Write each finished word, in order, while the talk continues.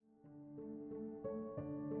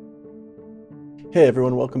Hey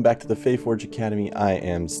everyone, welcome back to the Faeforge Academy. I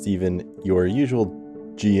am Steven, your usual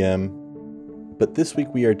GM, but this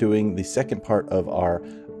week we are doing the second part of our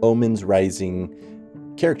Omens Rising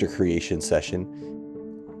character creation session,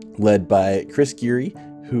 led by Chris Geary,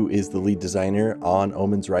 who is the lead designer on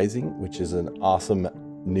Omens Rising, which is an awesome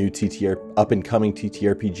new up-and-coming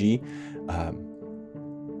TTRPG.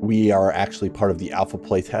 We are actually part of the alpha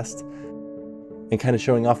playtest and kind of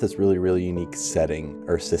showing off this really, really unique setting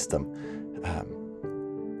or system.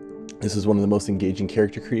 This is one of the most engaging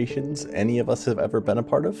character creations any of us have ever been a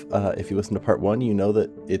part of. If you listen to part one, you know that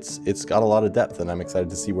it's got a lot of depth, and I'm excited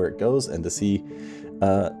to see where it goes and to see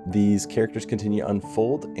these characters continue to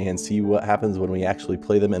unfold and see what happens when we actually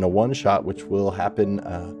play them in a one-shot, which will happen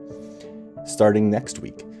starting next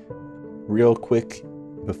week. Real quick,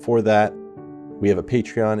 before that, we have a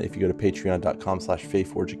Patreon. If you go to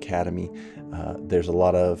patreon.com/FaeforgeAcademy, there's a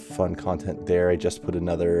lot of fun content there. I just put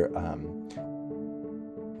another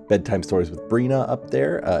Bedtime Stories with Brina up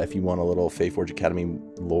there. If you want a little Faeforge Academy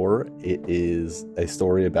lore, it is a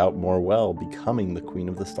story about Morwell becoming the Queen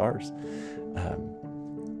of the Stars.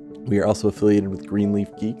 We are also affiliated with Greenleaf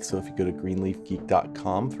Geek, so if you go to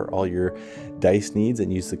greenleafgeek.com for all your dice needs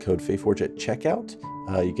and use the code Faeforge at checkout,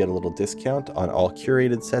 you get a little discount on all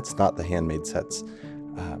curated sets, not the handmade sets.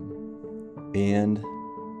 And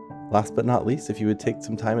last but not least, if you would take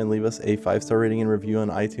some time and leave us a 5-star rating and review on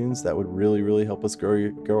iTunes, that would really, really help us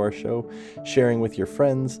grow our show. Sharing with your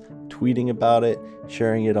friends, tweeting about it,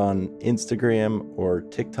 sharing it on Instagram or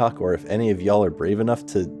TikTok, or if any of y'all are brave enough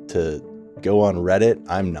to go on Reddit.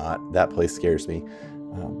 I'm not. That place scares me.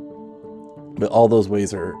 But all those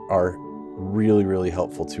ways are really, really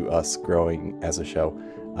helpful to us growing as a show.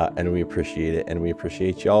 And we appreciate it. And we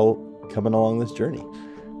appreciate y'all coming along this journey.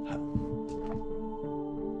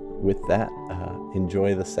 With that,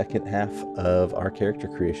 enjoy the second half of our character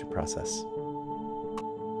creation process.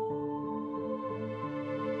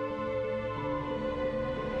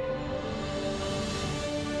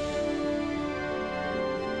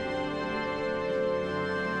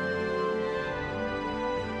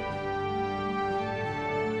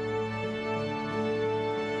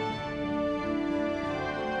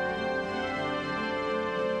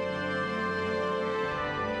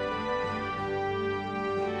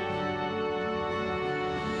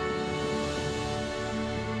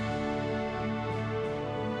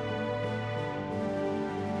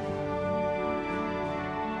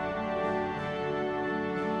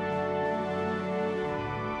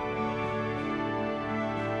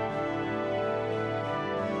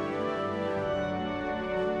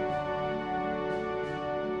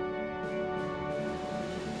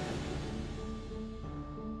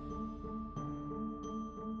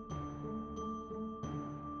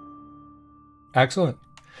 Excellent.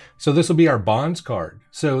 So this will be our bonds card.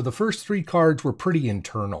 So the first 3 cards were pretty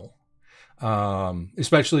internal,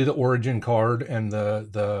 especially the origin card and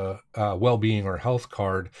the well-being or health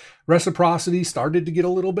card. Reciprocity started to get a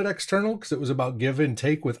little bit external because it was about give and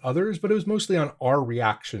take with others, but it was mostly on our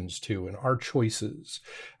reactions to and our choices.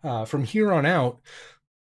 From here on out,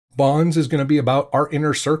 bonds is going to be about our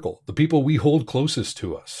inner circle, the people we hold closest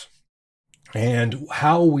to us, and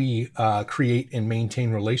how we create and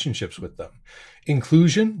maintain relationships with them.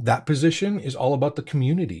 Inclusion, that position is all about the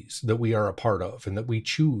communities that we are a part of and that we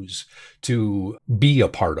choose to be a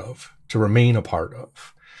part of, to remain a part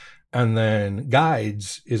of. And then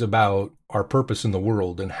guides is about our purpose in the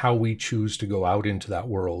world and how we choose to go out into that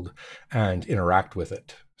world and interact with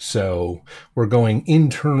it. So we're going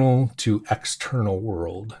internal to external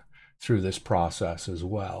world through this process as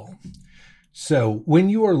well. So when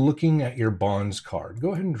you are looking at your bonds card,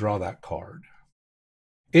 go ahead and draw that card.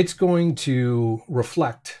 It's going to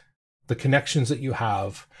reflect the connections that you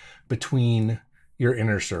have between your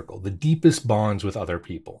inner circle, the deepest bonds with other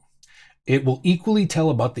people. It will equally tell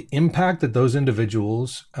about the impact that those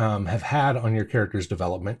individuals have had on your character's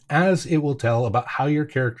development, as it will tell about how your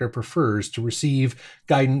character prefers to receive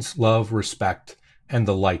guidance, love, respect, and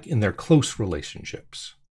the like in their close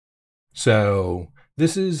relationships. So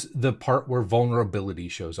this is the part where vulnerability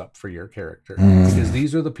shows up for your character, because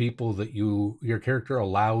these are the people that your character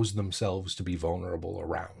allows themselves to be vulnerable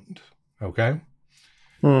around. Okay?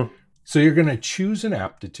 So you're going to choose an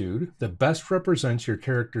aptitude that best represents your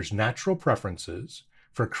character's natural preferences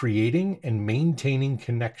for creating and maintaining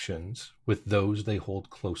connections with those they hold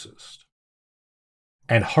closest.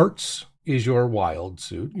 And hearts is your wild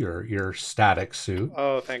suit, your static suit.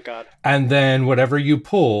 Oh, thank God. And then whatever you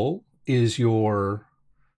pull is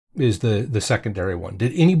the secondary one.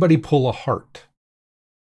 Did anybody pull a heart?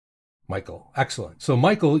 Michael. Excellent. So,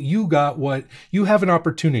 Michael, you have an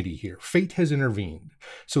opportunity here. Fate has intervened.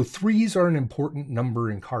 So, threes are an important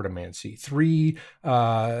number in cartomancy. Three,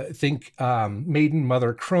 think Maiden,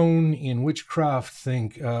 Mother, Crone in witchcraft.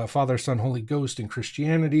 Think Father, Son, Holy Ghost in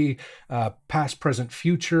Christianity. Past, present,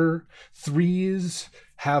 future. Threes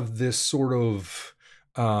have this sort of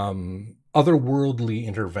otherworldly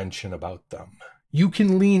intervention about them. You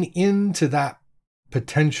can lean into that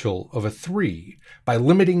potential of a 3 by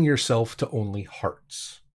limiting yourself to only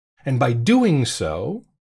hearts. And by doing so,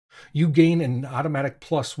 you gain an automatic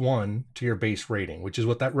 +1 to your base rating, which is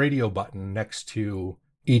what that radio button next to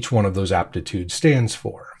each one of those aptitudes stands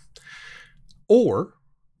for. Or,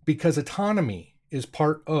 because autonomy is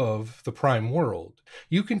part of the prime world,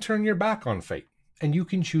 you can turn your back on fate and you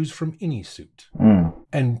can choose from any suit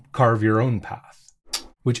and carve your own path,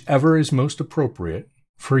 whichever is most appropriate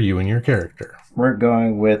for you and your character. We're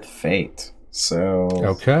going with fate. So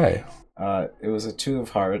okay. It was a 2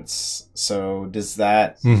 of hearts. So does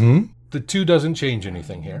that? The 2 doesn't change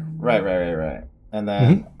anything here. Right. And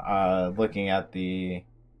then looking at the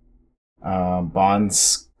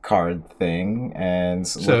bonds card thing, and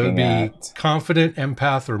so it'd be confident,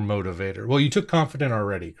 empath, or motivator. Well, you took confident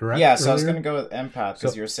already, correct? Yeah. So I was going to go with empath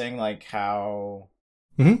because you're saying like how.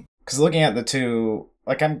 Because looking at the 2.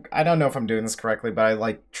 Like I don't know if I'm doing this correctly, but I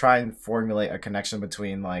like try and formulate a connection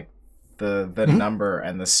between like the number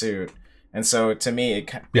and the suit. And so to me, it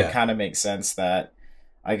kind of makes sense that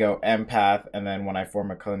I go empath, and then when I form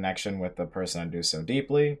a connection with the person I do so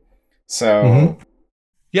deeply. So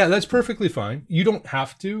yeah, that's perfectly fine. You don't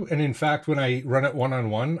have to. And in fact, when I run it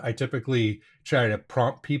one-on-one, I typically try to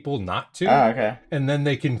prompt people not to. Oh, okay. And then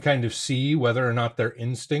they can kind of see whether or not their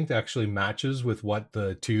instinct actually matches with what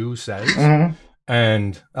the 2 says.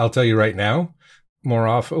 And I'll tell you right now, more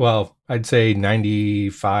often, well, I'd say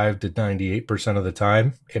 95 to 98% of the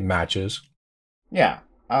time, it matches. Yeah.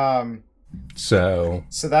 So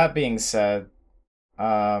that being said,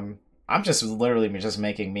 I'm just literally just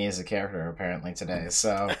making me as a character apparently today.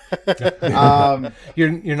 So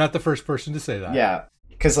you're not the first person to say that. Yeah,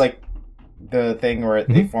 because like the thing where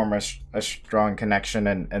they form a strong connection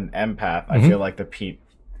and empath, I feel like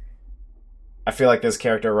I feel like this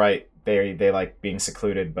character, right? They like being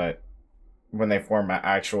secluded, but when they form an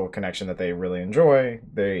actual connection that they really enjoy,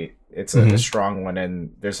 it's a strong one,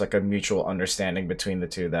 and there's like a mutual understanding between the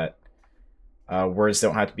 2 that words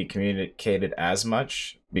don't have to be communicated as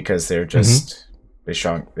much because they're just they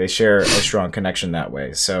share a strong connection that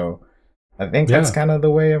way. So I think that's kind of the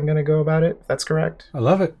way I'm gonna go about it. If that's correct. I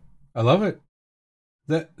love it.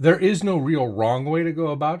 There is no real wrong way to go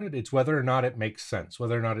about it. It's whether or not it makes sense,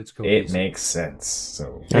 whether or not it's cohesive. It makes sense.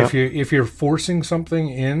 So if you're forcing something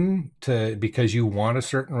in because you want a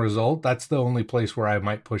certain result, that's the only place where I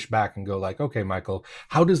might push back and go like, okay, Michael,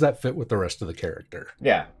 how does that fit with the rest of the character?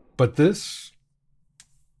 Yeah. But this,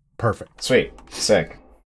 perfect. Sweet. Sick.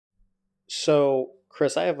 So,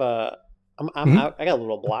 Chris, I have I got a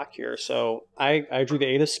little block here. So I drew the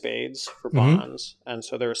 8 of spades for bonds. And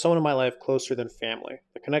so there is someone in my life closer than family.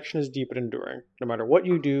 The connection is deep and enduring. No matter what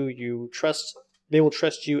you do, they will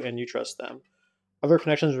trust you and you trust them. Other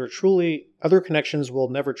connections will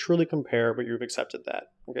never truly compare, but you've accepted that.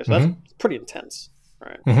 Okay, so that's pretty intense.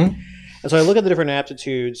 Right. And so I look at the different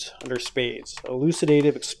aptitudes under spades: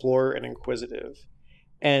 elucidative, explorer, and inquisitive.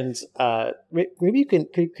 And maybe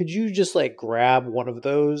could you just like grab one of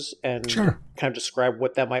those and kind of describe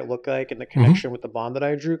what that might look like in the connection with the bond that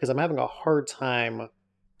I drew? Because I'm having a hard time.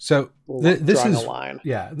 So this is a line.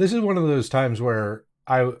 Yeah, this is one of those times where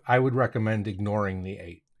I would recommend ignoring the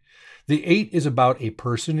 8. The 8 is about a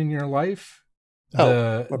person in your life.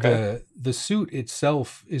 The suit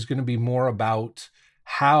itself is going to be more about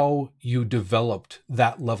how you developed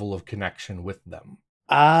that level of connection with them.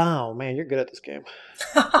 Oh man, you're good at this game.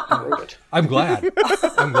 Very good. I'm glad.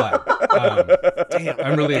 Damn,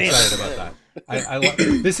 I'm really excited about that.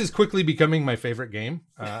 This is quickly becoming my favorite game.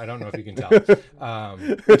 I don't know if you can tell, but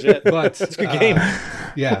it's a good game.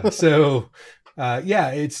 Yeah. So,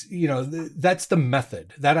 it's that's the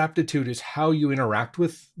method. That aptitude is how you interact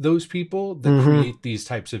with those people that create these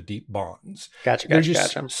types of deep bonds.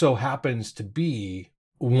 Gotcha. So happens to be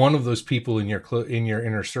one of those people in your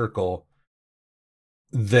inner circle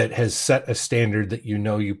that has set a standard that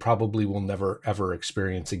you probably will never ever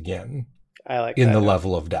experience again. I like in that. The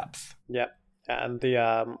level of depth. Yep, and the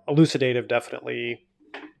elucidative definitely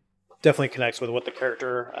connects with what the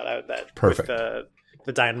character that perfect with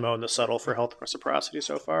the dynamo and the subtle for health and reciprocity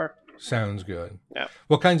so far. Sounds good. Yeah.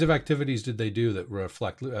 What kinds of activities did they do that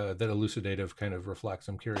reflect that elucidative kind of reflects?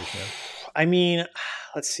 I'm curious now. I mean,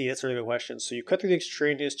 let's see, that's a really good question. So you cut through the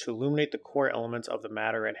extraneous to illuminate the core elements of the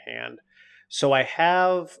matter at hand. So I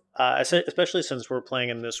have, especially since we're playing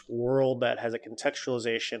in this world that has a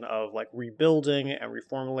contextualization of like rebuilding and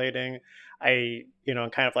reformulating, I, I'm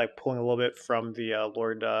kind of like pulling a little bit from the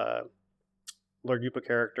Lord Yupa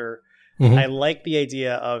character. Mhm. I like the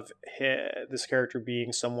idea of this character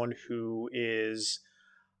being someone who is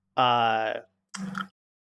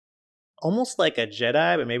almost like a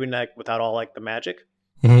Jedi, but maybe not without all like the magic,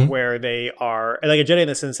 Mhm. where they are like a Jedi in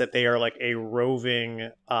the sense that they are like a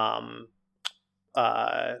roving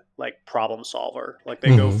like problem solver. Like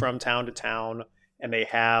they go Mhm. from town to town and they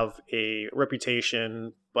have a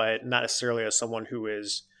reputation, but not necessarily as someone who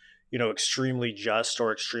is, extremely just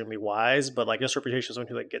or extremely wise, but like this reputation is someone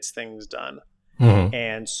who like gets things done. Mhm.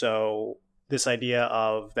 And so this idea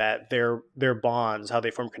of that their bonds, how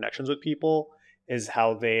they form connections with people, is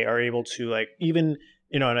how they are able to like even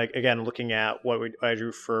and again looking at what I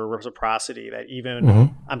drew for reciprocity, that even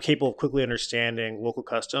Mhm. I'm capable of quickly understanding local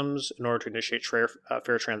customs in order to initiate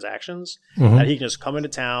fair transactions. Mhm. That he can just come into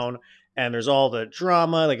town and there's all the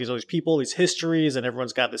drama, like there's all these people, these histories, and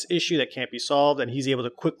everyone's got this issue that can't be solved, and he's able to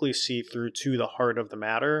quickly see through to the heart of the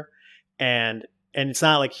matter. And it's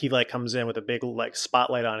not like he like comes in with a big like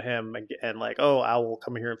spotlight on him and like, oh, I will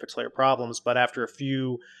come here and fix all your problems. But after a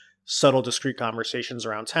few subtle, discreet conversations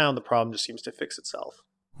around town, the problem just seems to fix itself.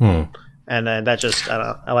 Hmm. And then that just, I don't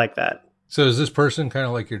know, I like that. So is this person kind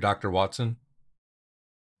of like your Dr. Watson?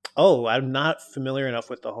 Oh, I'm not familiar enough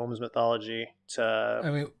with the Holmes mythology to.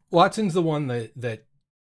 I mean, Watson's the one that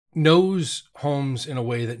knows Holmes in a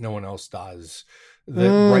way that no one else does.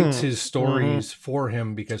 That writes his stories for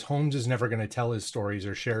him, because Holmes is never going to tell his stories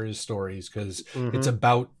or share his stories because it's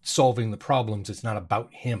about solving the problems. It's not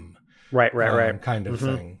about him. Right. Kind of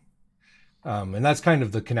thing. And that's kind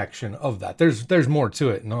of the connection of that. There's more to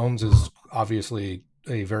it. And Holmes is obviously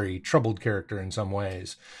a very troubled character in some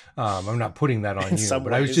ways. I'm not putting that on you,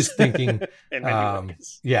 but I was just thinking, in many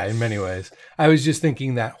ways. Yeah, in many ways. I was just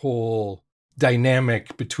thinking that whole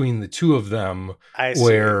dynamic between the two of them, I see.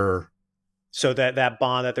 where so that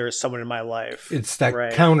bond, that there is someone in my life. it's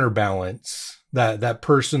that counterbalance, that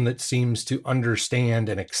person that seems to understand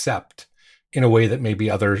and accept in a way that maybe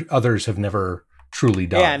others have never truly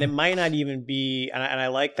done. Yeah, and it might not even be, and I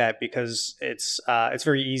like that, because it's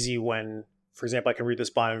very easy when, for example, I can read this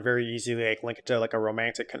bond and very easily like link it to like a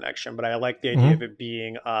romantic connection. But I like the idea of it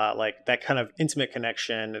being like that kind of intimate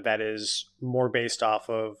connection that is more based off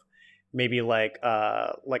of maybe like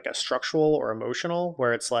a structural or emotional,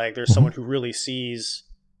 where it's like there's someone who really sees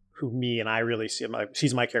who me and I really see,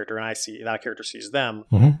 sees my character, and I see that character sees them,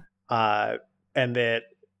 and that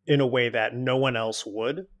in a way that no one else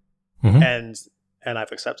would, and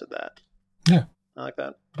I've accepted that. Yeah, I like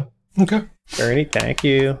that. Okay, Ernie, thank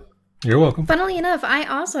you. You're welcome. Funnily enough, I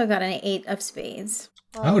also got an 8 of spades.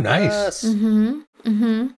 Oh, nice. Yes.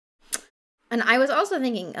 And I was also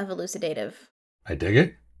thinking of elucidative. I dig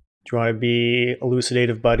it. Do you want to be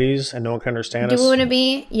elucidative buddies and no one can understand Do us? we want to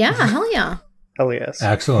be? Yeah, hell yeah. Hell yes.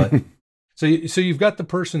 Excellent. So you've got the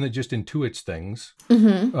person that just intuits things.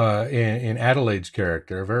 In Adelaide's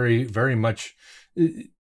character, very very much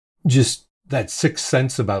just that sixth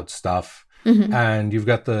sense about stuff, and you've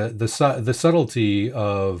got the subtlety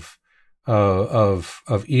of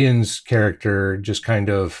Ian's character, just kind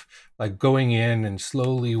of like going in and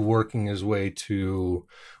slowly working his way to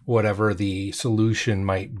whatever the solution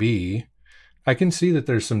might be. I can see that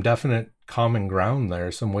there's some definite common ground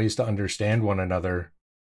there, some ways to understand one another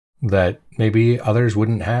that maybe others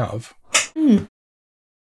wouldn't have.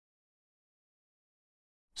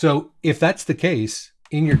 So if that's the case,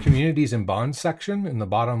 in your communities and bonds section in the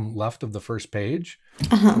bottom left of the first page,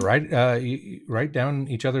 write down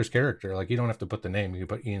each other's character. Like, you don't have to put the name. You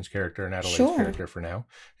can put Ian's character and Adelaide's character for now,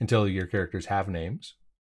 until your characters have names.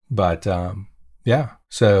 But yeah,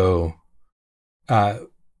 so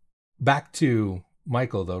back to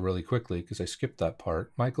Michael, though, really quickly, because I skipped that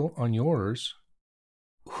part. Michael, on yours,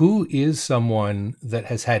 who is someone that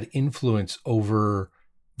has had influence over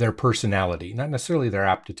their personality, not necessarily their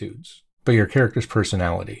aptitudes, but your character's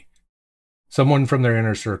personality? Someone from their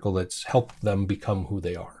inner circle that's helped them become who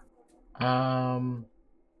they are. For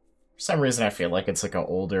some reason, I feel like it's like an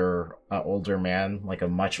older man, like a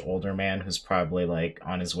much older man who's probably like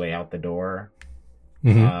on his way out the door.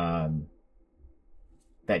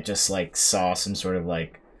 That just like saw some sort of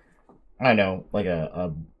like, I don't know, like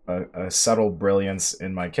a subtle brilliance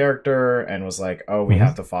in my character, and was like, oh, we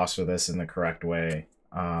have to foster this in the correct way.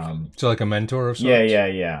 So like a mentor of sorts?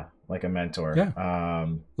 Yeah. Like a mentor. Yeah.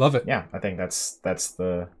 Love it. Yeah, I think that's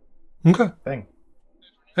the okay thing.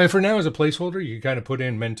 And for now, as a placeholder, you can kind of put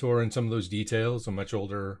in mentor and some of those details. A much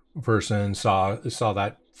older person saw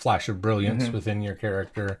that flash of brilliance within your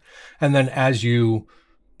character, and then as you,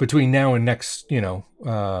 between now and next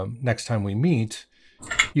time we meet,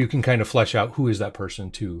 you can kind of flesh out who is that person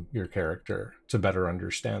to your character to better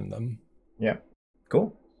understand them. Yeah,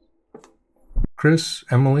 cool. Chris,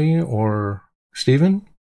 Emily, or Steven?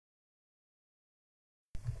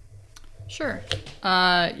 Sure.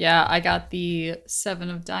 Yeah, I got the 7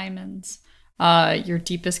 of Diamonds. Your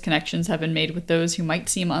deepest connections have been made with those who might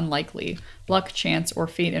seem unlikely. Luck, chance, or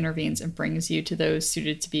fate intervenes and brings you to those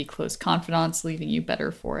suited to be close confidants, leaving you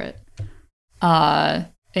better for it.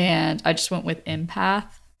 And I just went with empath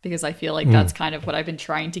because I feel like that's kind of what I've been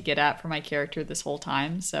trying to get at for my character this whole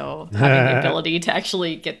time. So having the ability to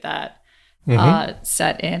actually get that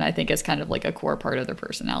set in, I think is kind of like a core part of their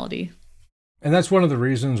personality. And that's one of the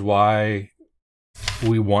reasons why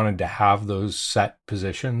we wanted to have those set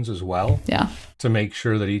positions as well. Yeah. To make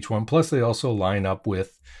sure that each one, plus they also line up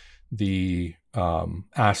with the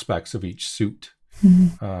aspects of each suit.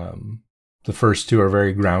 The first two are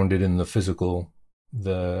very grounded in the physical.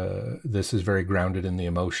 This is very grounded in the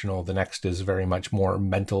emotional. The next is very much more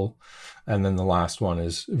mental. And then the last one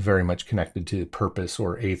is very much connected to purpose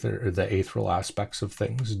or the aetherial aspects of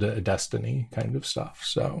things, destiny kind of stuff.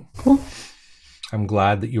 So cool. I'm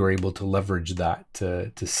glad that you were able to leverage that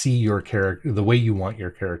to see your character the way you want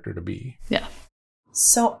your character to be. Yeah.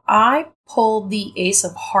 So I pulled the Ace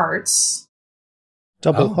of Hearts.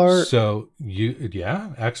 Double heart. So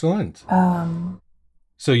excellent.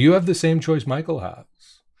 So you have the same choice Michael has.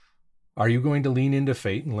 Are you going to lean into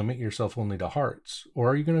fate and limit yourself only to hearts? Or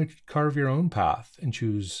are you going to carve your own path and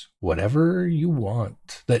choose whatever you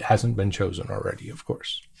want that hasn't been chosen already, of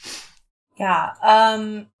course? Yeah.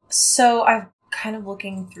 So I'm kind of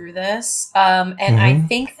looking through this. And I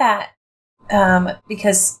think that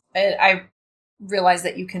because I realize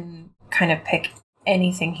that you can kind of pick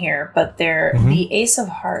anything here, but the Ace of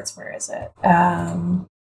Hearts, where is it?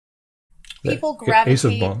 People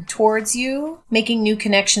gravitate towards you, making new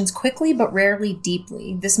connections quickly but rarely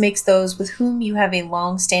deeply. This makes those with whom you have a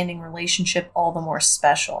long-standing relationship all the more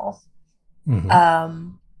special.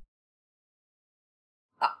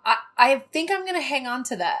 I think I'm going to hang on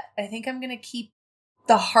to that. I think I'm going to keep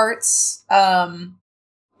the hearts,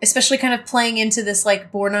 especially kind of playing into this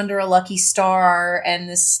like born under a lucky star and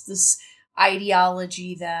this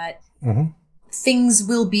ideology that things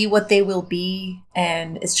will be what they will be,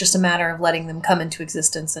 and it's just a matter of letting them come into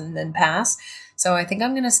existence and then pass. So I think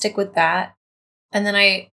I'm going to stick with that. And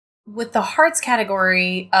then with the hearts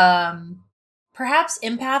category, perhaps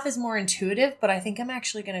empath is more intuitive, but I think I'm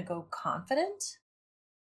actually going to go confident.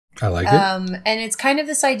 I like it. And it's kind of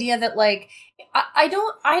this idea that like, I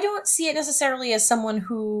don't see it necessarily as someone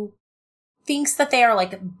who thinks that they are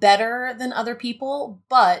like better than other people,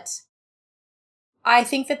 but I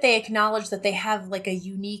think that they acknowledge that they have like a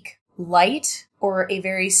unique light or a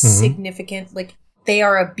very significant, like they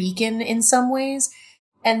are a beacon in some ways,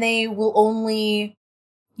 and they will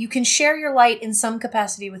you can share your light in some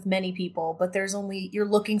capacity with many people, but you're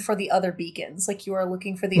looking for the other beacons. Like you are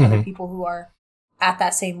looking for the other people who are at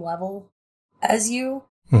that same level as you.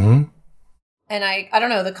 And I don't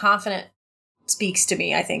know, the confident speaks to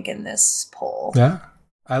me, I think, in this poll. Yeah.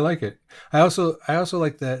 I like it. I also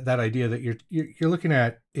like that idea that you're looking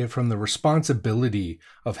at it from the responsibility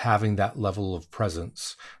of having that level of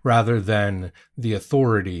presence rather than the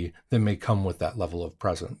authority that may come with that level of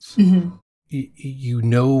presence. You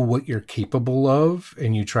know what you're capable of,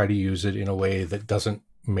 and you try to use it in a way that doesn't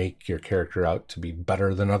make your character out to be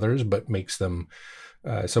better than others, but makes them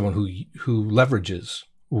someone who leverages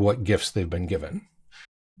what gifts they've been given.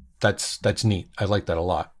 That's neat. I like that a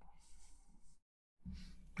lot.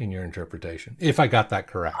 In your interpretation, if I got that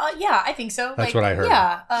correct. Yeah, I think so. That's what I heard.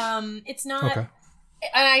 Yeah, it's not. Okay.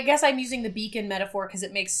 And I guess I'm using the beacon metaphor because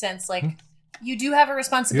it makes sense. Like, you do have a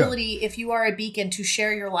responsibility if you are a beacon to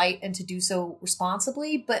share your light and to do so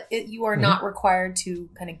responsibly, but you are not required to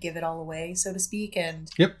kind of give it all away, so to speak. And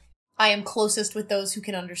I am closest with those who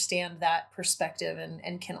can understand that perspective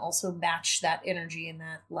and can also match that energy in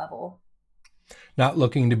that level. Not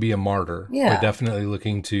looking to be a martyr, but definitely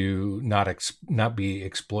looking to not be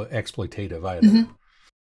exploitative either.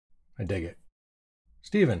 I dig it.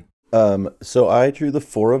 Steven. So I drew the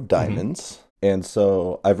 4 of Diamonds, and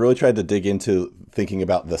so I've really tried to dig into thinking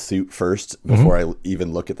about the suit first before I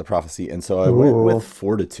even look at the prophecy, and so I went with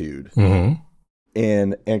Fortitude.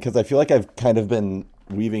 And because I feel like I've kind of been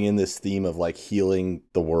weaving in this theme of like healing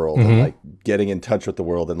the world and like getting in touch with the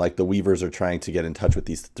world, and like the Weavers are trying to get in touch with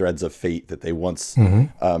these threads of fate that they once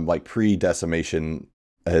like pre-decimation,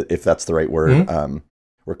 if that's the right word,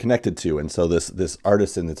 we're connected to. And so this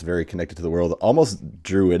artisan that's very connected to the world, almost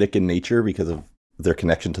druidic in nature because of their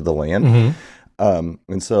connection to the land. Mm-hmm.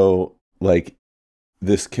 And so like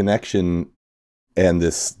this connection and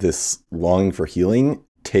this longing for healing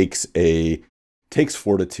takes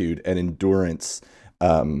fortitude and endurance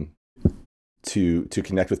to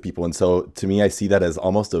connect with people. And so to me, I see that as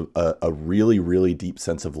almost a really, really deep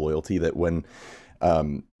sense of loyalty, that when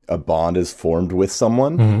a bond is formed with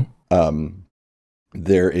someone,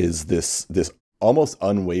 there is this almost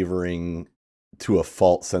unwavering to a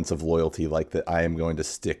fault sense of loyalty, like that I am going to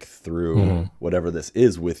stick through whatever this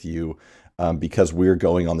is with you, because we're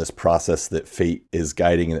going on this process that fate is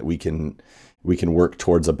guiding, and that we can work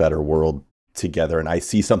towards a better world together. And I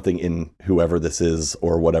see something in whoever this is,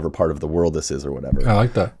 or whatever part of the world this is, or whatever. I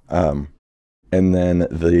like that. And then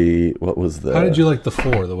what was the... How did you like the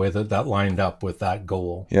 4, the way that lined up with that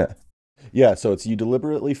goal? Yeah, so it's you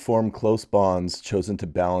deliberately form close bonds chosen to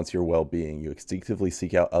balance your well-being. You instinctively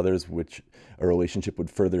seek out others which a relationship would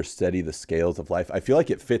further steady the scales of life. I feel like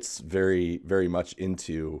it fits very, very much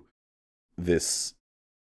into this.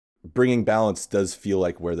 Bringing balance does feel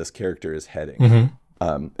like where this character is heading.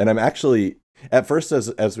 And I'm actually, at first,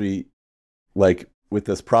 as we, like, with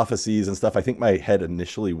this prophecies and stuff, I think my head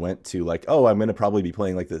initially went to like, oh, I'm going to probably be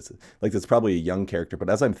playing like this probably a young character. But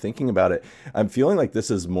as I'm thinking about it, I'm feeling like this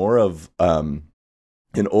is more of an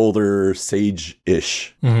older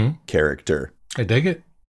sage-ish character. I dig it.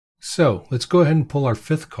 So let's go ahead and pull our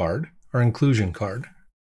 5th card, our inclusion card.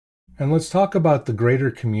 And let's talk about the greater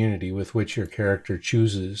community with which your character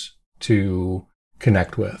chooses to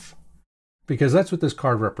connect with. Because that's what this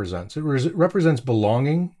card represents. It represents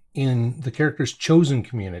belonging in the character's chosen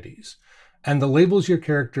communities, and the labels your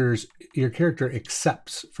character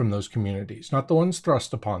accepts from those communities, not the ones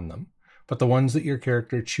thrust upon them, but the ones that your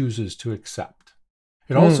character chooses to accept.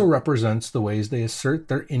 It also represents the ways they assert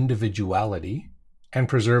their individuality and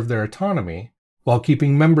preserve their autonomy while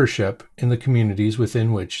keeping membership in the communities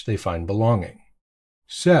within which they find belonging.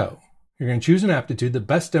 So, you're going to choose an aptitude that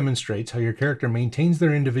best demonstrates how your character maintains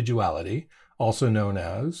their individuality, also known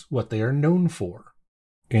as what they are known for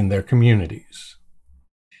in their communities.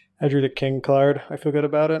 I drew the king card. I feel good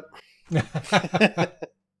about it.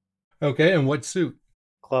 Okay, and what suit?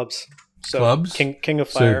 Clubs. So Clubs? King of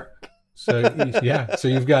fire. So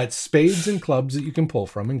you've got spades and clubs that you can pull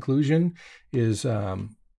from. Inclusion is the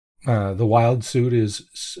wild suit is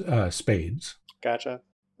spades. Gotcha.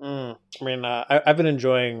 I mean, I've been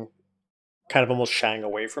enjoying kind of almost shying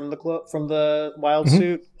away from the wild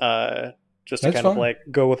suit, just to That's kind fun. of like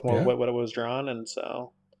go with more what it was drawn, and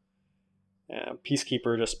so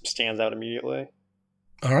Peacekeeper just stands out immediately.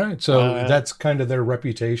 All right, so that's kind of their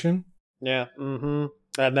reputation. Yeah, and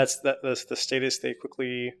that's the status they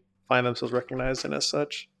quickly find themselves recognized in as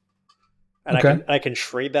such. And I can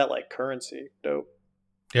trade that like currency. Dope.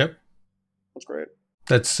 Yep, that's great.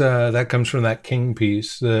 That's that comes from that king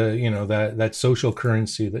piece. That social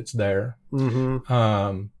currency that's there.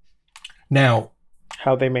 Now,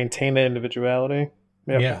 how they maintain their individuality.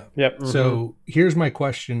 Yep. So here's my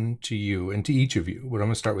question to you and to each of you, but I'm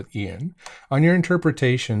going to start with Ian. On your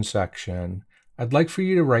interpretation section, I'd like for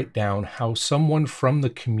you to write down how someone from the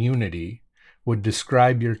community would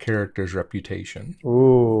describe your character's reputation.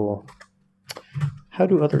 Ooh. How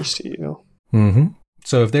do others see you?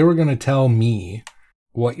 So if they were going to tell me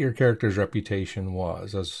what your character's reputation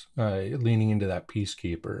was, as leaning into that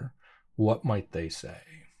Peacekeeper, what might they say?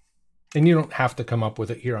 And you don't have to come up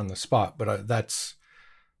with it here on the spot, but that's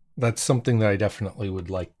something that I definitely would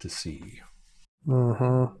like to see.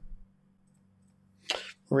 Read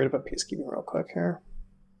about Peacekeeping real quick here.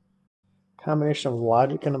 Combination of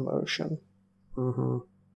logic and emotion. I'm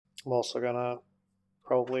also gonna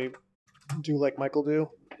probably do like Michael do,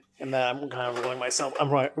 and that I'm kind of ruling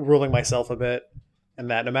myself a bit, and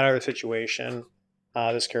that no matter the situation,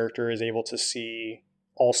 this character is able to see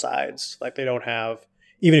all sides. Like they don't have,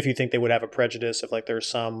 even if you think they would have a prejudice, if like there's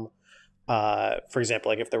some, for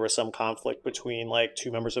example, like if there was some conflict between like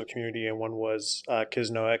two members of a community and one was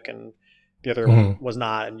Kisnoic and the other one was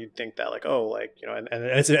not, and you'd think that like, oh, like, you know, and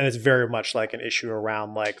it's very much like an issue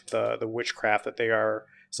around like the witchcraft that they are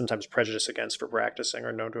sometimes prejudiced against for practicing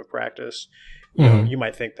or known to have practiced. You know, you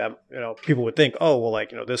might think that, you know, people would think, oh, well,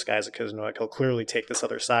 like, you know, this guy's a Kisnoic, he'll clearly take this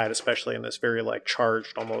other side, especially in this very like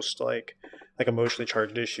charged, almost like emotionally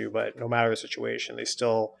charged issue. But no matter the situation, they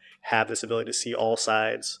still have this ability to see all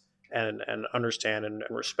sides and understand and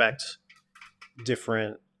respect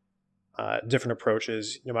different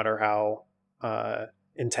approaches, no matter how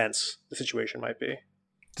intense the situation might be.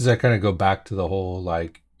 Does that kind of go back to the whole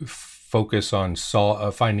like focus on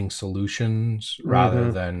finding solutions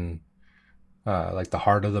rather than like the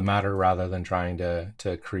heart of the matter, rather than trying to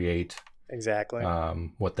create Exactly.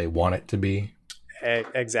 what they want it to be.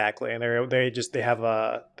 Exactly, and they're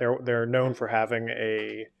known for having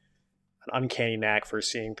an uncanny knack for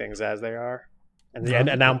seeing things as they are. And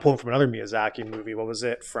now I'm pulling from another Miyazaki movie. What was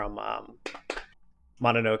it from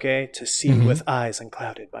Mononoke? To see with eyes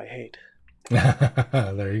unclouded by hate.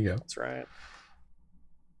 There you go. That's right.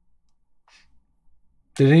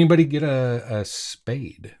 Did anybody get a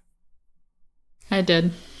spade? I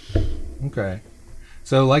did. Okay.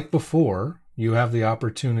 So like before, you have the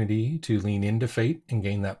opportunity to lean into fate and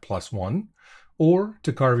gain that +1, or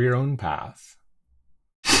to carve your own path.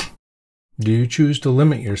 Do you choose to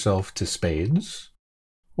limit yourself to spades,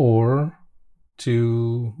 or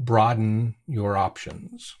to broaden your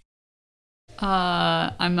options?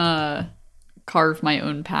 I'm a carve my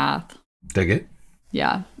own path. Dig it.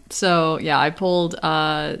 Yeah. So yeah, I pulled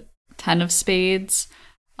 10 of spades.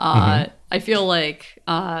 I feel like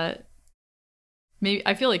kind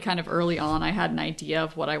of early on I had an idea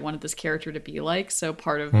of what I wanted this character to be like. So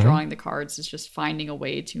part of drawing the cards is just finding a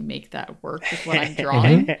way to make that work with what I'm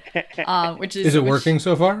drawing. Is it working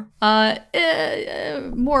so far?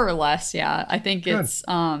 More or less, yeah. I think it's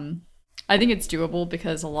doable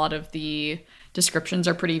because a lot of the descriptions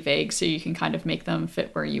are pretty vague, so you can kind of make them fit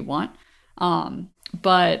where you want.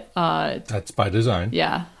 But that's by design.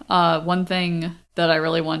 Yeah. One thing that I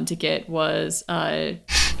really wanted to get was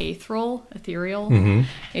ethereal.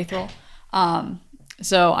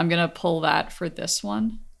 So I'm gonna pull that for this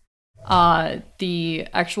one. The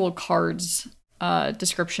actual cards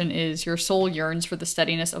description is: your soul yearns for the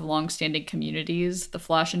steadiness of long-standing communities. The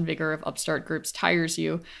flash and vigor of upstart groups tires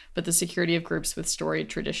you, but the security of groups with storied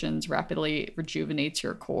traditions rapidly rejuvenates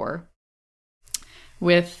your core.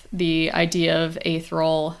 With the idea of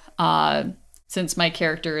ethereal, since my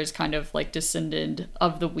character is kind of like descendant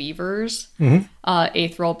of the Weavers,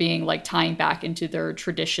 ethereal being like tying back into their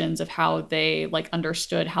traditions of how they like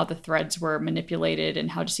understood how the threads were manipulated and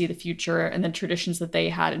how to see the future, and then traditions that they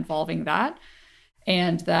had involving that.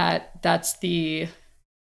 And that's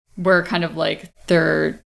where kind of like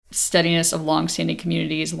their steadiness of long-standing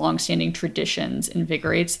communities, long-standing traditions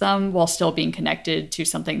invigorates them while still being connected to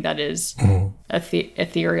something that is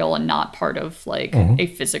ethereal and not part of like a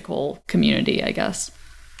physical community, I guess.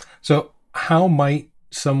 So how might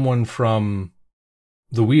someone from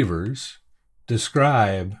the Weavers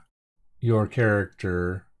describe your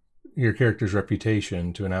character's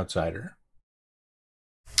reputation to an outsider?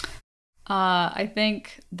 I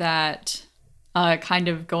think that kind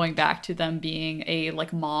of going back to them being a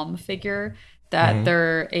like mom figure, that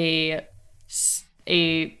they're a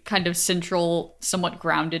kind of central, somewhat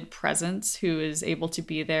grounded presence who is able to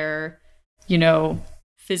be there,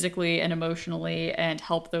 physically and emotionally, and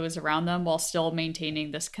help those around them while still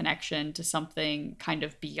maintaining this connection to something kind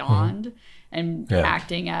of beyond, and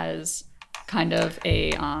acting as kind of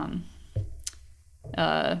a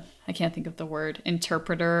I can't think of the word,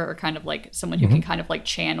 interpreter, or kind of like someone who can kind of like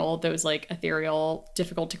channel those like ethereal,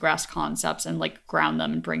 difficult to grasp concepts and like ground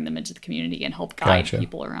them and bring them into the community and help guide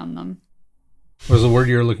people around them. Was the word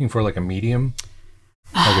you're looking for like a medium?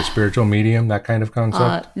 Like a spiritual medium, that kind of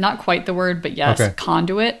concept? Not quite the word, but yes. Okay.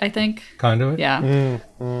 Conduit, I think. Conduit? Yeah.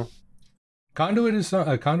 Conduit is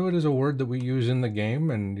a word that we use in the game,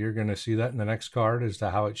 and you're going to see that in the next card as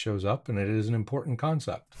to how it shows up, and it is an important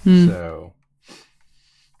concept. So...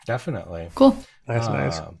 definitely. Cool.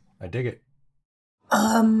 Nice. I dig it.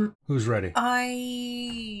 Who's ready?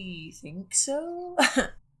 I think so.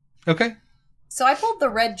 Okay. So I pulled the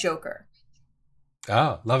red Joker.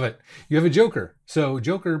 Ah, love it. You have a Joker. So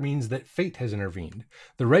Joker means that fate has intervened.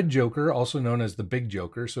 The red Joker, also known as the big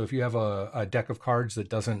Joker. So if you have a deck of cards that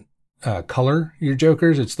doesn't color your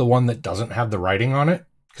Jokers, it's the one that doesn't have the writing on it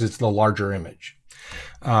because it's the larger image.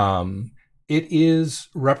 It is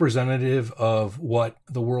representative of what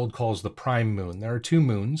the world calls the prime moon. There are two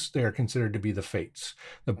moons. They are considered to be the fates.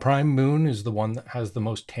 The prime moon is the one that has the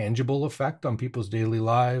most tangible effect on people's daily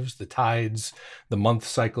lives, the tides, the month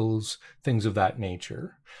cycles, things of that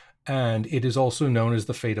nature. And it is also known as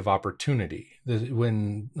the fate of opportunity.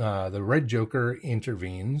 When the red Joker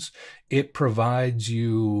intervenes, it provides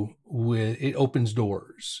you with, it opens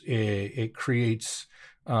doors. It creates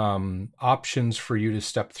options for you to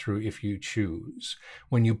step through if you choose.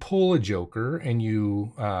 When you pull a Joker and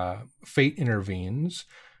you fate intervenes,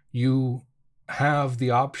 you have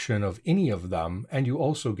the option of any of them, and you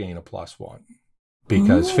also gain a +1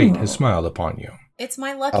 because fate has smiled upon you. It's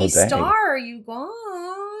my lucky star, you guys.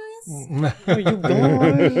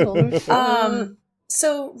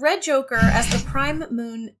 So red Joker as the prime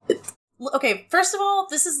moon. Okay, first of all,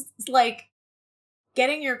 this is like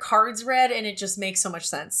getting your cards read, and it just makes so much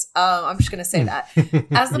sense. I'm just gonna say that.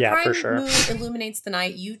 As the Yeah, prime for sure. moon illuminates the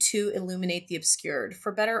night, you too illuminate the obscured.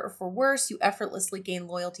 For better or for worse, you effortlessly gain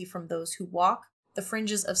loyalty from those who walk the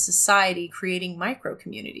fringes of society, creating micro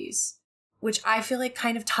communities, which I feel like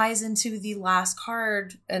kind of ties into the last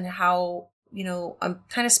card and how, you know, I'm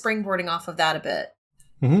kind of springboarding off of that a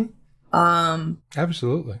bit.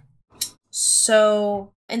 Absolutely.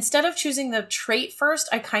 So instead of choosing the trait first,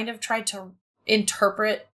 I kind of tried to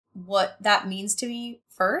interpret what that means to me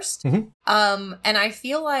first. And I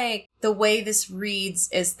feel like the way this reads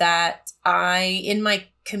is that in my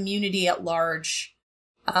community at large,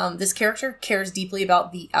 this character cares deeply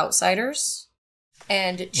about the outsiders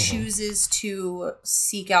and chooses to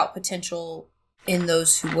seek out potential in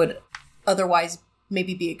those who would otherwise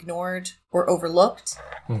maybe be ignored or overlooked.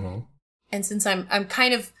 And since I'm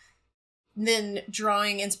kind of then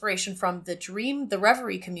drawing inspiration from the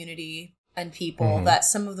Reverie community and people, that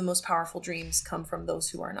some of the most powerful dreams come from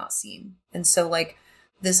those who are not seen. And so like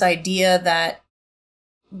this idea that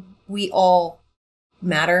we all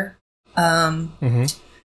matter.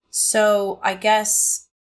 So I guess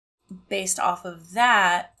based off of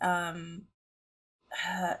that, well,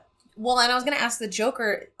 and I was going to ask the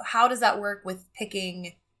Joker, how does that work with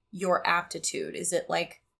picking your aptitude? Is it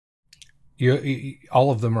like all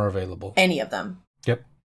of them are available? Any of them? Yep.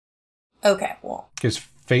 Okay, well. Because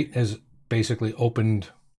fate has basically opened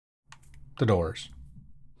the doors.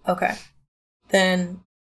 Okay. Then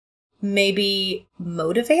maybe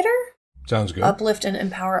motivator? Sounds good. Uplift and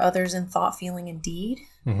empower others in thought, feeling, and deed?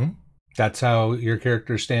 That's how your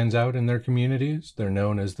character stands out in their communities. They're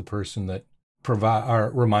known as the person that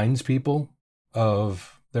reminds people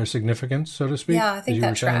of their significance, so to speak. Yeah, I think as that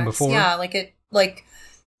you were saying tracks. before. Yeah,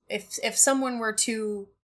 if someone were to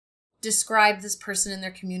describe this person in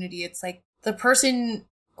their community, it's like the person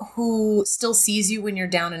who still sees you when you're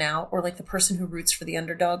down and out, or like the person who roots for the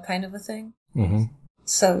underdog kind of a thing.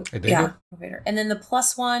 So yeah, motivator. And then the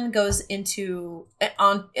 +1 goes into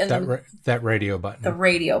that radio button. The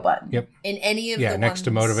radio button. Yep. In any of the next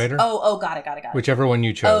to ones... motivator. Oh, got it. Whichever one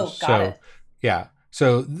you chose. Got it. Yeah.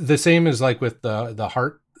 So the same as like with the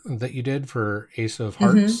heart that you did for Ace of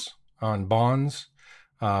Hearts on Bonds.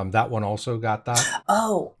 That one also got that.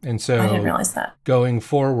 Oh. And so I didn't realize that. Going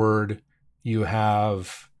forward, you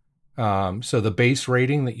have so the base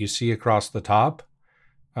rating that you see across the top.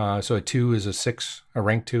 So a 2 is a 6, a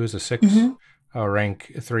rank 2 is a 6, a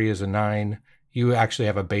rank 3 is a 9. You actually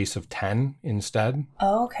have a base of 10 instead.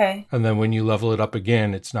 Oh, okay. And then when you level it up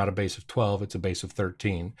again, it's not a base of 12, it's a base of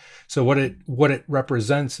 13. So what it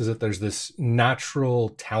represents is that there's this natural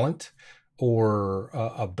talent or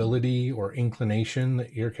ability or inclination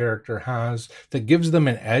that your character has that gives them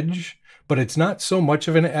an edge, but it's not so much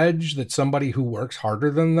of an edge that somebody who works harder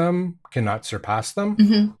than them cannot surpass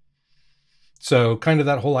them. So kind of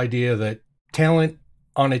that whole idea that talent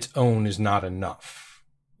on its own is not enough.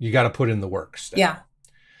 You got to put in the work still. Yeah.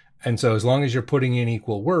 And so as long as you're putting in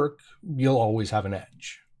equal work, you'll always have an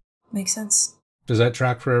edge. Makes sense. Does that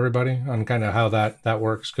track for everybody on kind of how that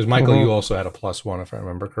works? Because Michael, you also had a +1, if I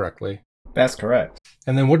remember correctly. That's correct.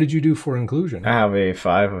 And then what did you do for inclusion? I have a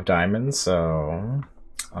 5 of diamonds, so...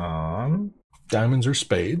 Diamonds or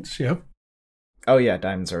spades, yep. Oh yeah,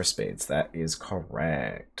 diamonds or spades. That is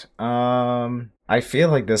correct. I feel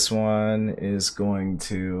like this one is going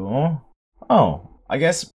to... I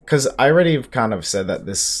guess because I already kind of said that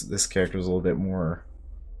this character is a little bit more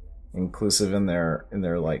inclusive in their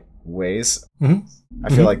like ways. I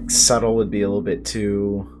feel like subtle would be a little bit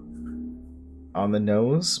too on the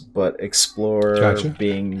nose, but explore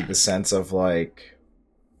being the sense of like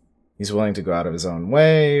he's willing to go out of his own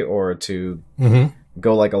way or to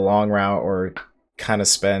go like a long route or kind of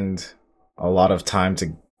spend a lot of time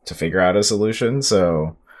to figure out a solution.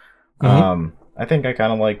 So I think I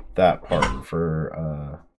kind of like that part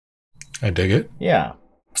for I dig it. Yeah.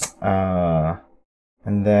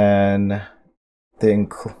 And then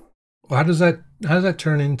how does that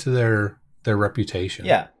turn into their reputation?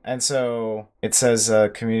 Yeah. And so it says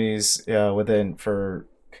communities within for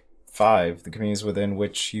 5, the communities within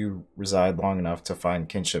which you reside long enough to find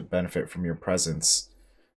kinship benefit from your presence.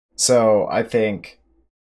 So I think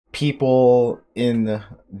people in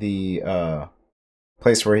the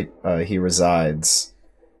place where he resides,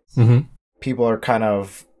 people are kind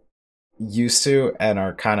of used to and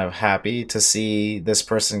are kind of happy to see this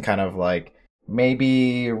person kind of like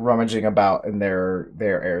maybe rummaging about in their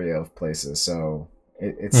area of places. So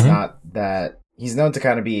it's not that he's known to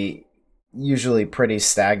kind of be usually pretty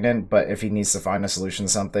stagnant, but if he needs to find a solution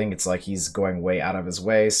to something, it's like he's going way out of his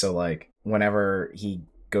way. So like whenever he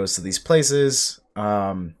goes to these places,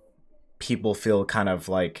 people feel kind of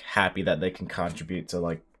like happy that they can contribute to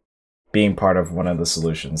like being part of one of the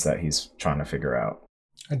solutions that he's trying to figure out.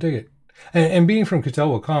 I dig it. And being from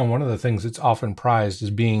Ketel-Wakan, one of the things that's often prized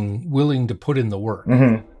is being willing to put in the work,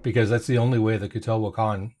 because that's the only way that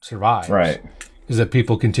Ketel-Wakan survives. Right. Is that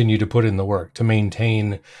people continue to put in the work to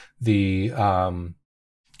maintain the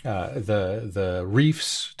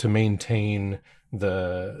reefs, to maintain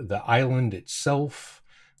the island itself,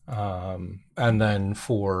 and then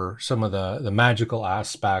for some of the magical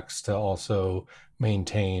aspects to also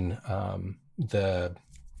maintain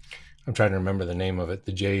I'm trying to remember the name of it,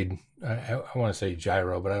 the jade. I want to say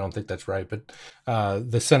gyro, but I don't think that's right. But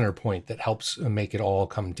the center point that helps make it all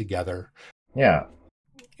come together. Yeah,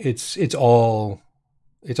 it's all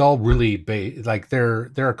really like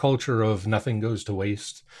they're a culture of nothing goes to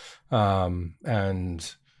waste,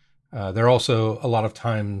 and they're also a lot of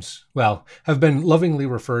times, have been lovingly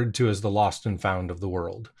referred to as the lost and found of the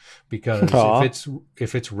world, because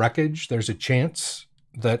if it's wreckage, there's a chance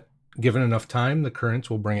that given enough time, the currents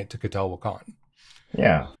will bring it to Ketel-Wakan.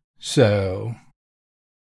 Yeah. So,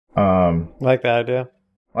 like that idea.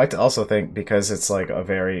 I like to also think, because it's like a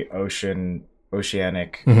very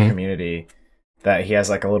oceanic community, that he has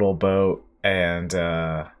like a little boat and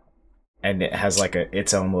it has like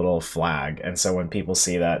its own little flag, and so when people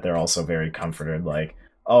see that, they're also very comforted, like,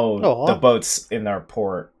 the boat's in our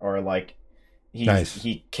port, or like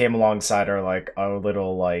he came alongside our like a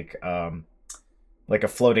little like a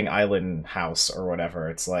floating island house or whatever.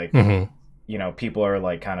 It's like, you know, people are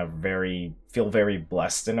like kind of feel very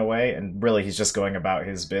blessed in a way, and really he's just going about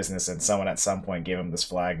his business, and someone at some point gave him this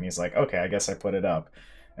flag and he's like, okay, I guess I put it up.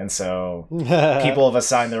 And so people have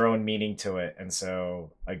assigned their own meaning to it, and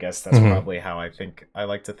so I guess that's probably how I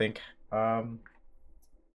like to think.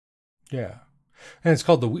 Yeah, and it's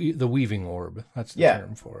called the weaving orb. That's the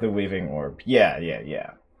term for it. The weaving orb.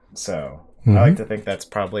 Yeah. So I like to think that's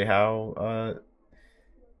probably how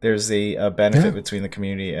there's a benefit between the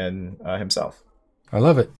community and himself. I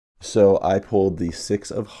love it. So I pulled the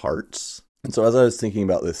 6 of Hearts, and so as I was thinking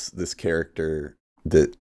about this character,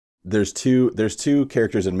 that there's two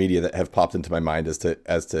characters in media that have popped into my mind as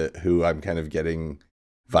to who I'm kind of getting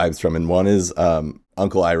vibes from, and one is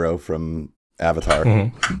Uncle Iroh from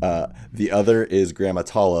Avatar. The other is Grandma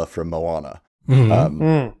Tala from Moana.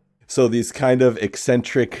 So these kind of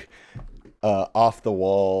eccentric, off the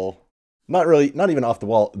wall. Not even off the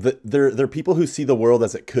wall. They're people who see the world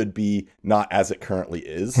as it could be, not as it currently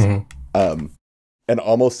is, and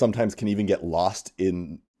almost sometimes can even get lost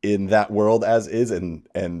in that world as is,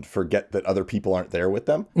 and forget that other people aren't there with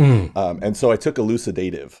them. And so I took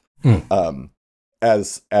elucidative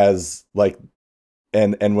as like,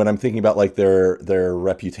 and when I'm thinking about like their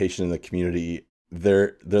reputation in the community,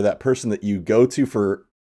 they're that person that you go to for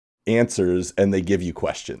answers and they give you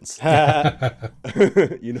questions. You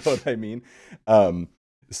know what I mean?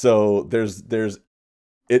 So there's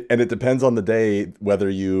it, and it depends on the day whether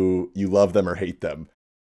you love them or hate them,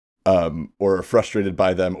 or are frustrated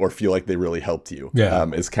by them, or feel like they really helped you.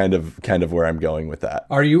 Is kind of where I'm going with that.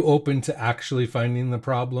 Are you open to actually finding the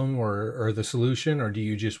problem or the solution, or do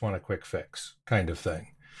you just want a quick fix kind of thing?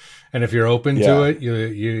 And if you're open to it,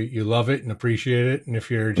 you love it and appreciate it. And if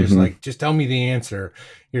you're just like, just tell me the answer,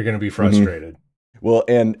 you're going to be frustrated. Well,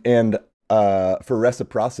 and for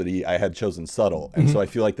reciprocity, I had chosen subtle, and so I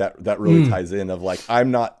feel like that really ties in. Of like,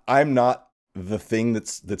 I'm not the thing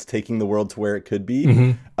that's taking the world to where it could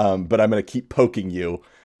be, but I'm going to keep poking you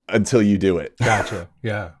until you do it. Gotcha.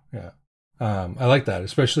 Yeah. I like that,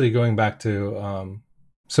 especially going back to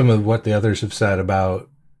some of what the others have said about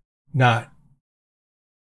not.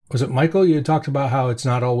 Was it Michael? You had talked about how it's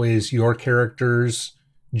not always your character's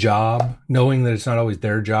job, knowing that it's not always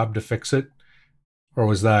their job to fix it. Or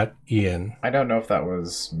was that Ian? I don't know if that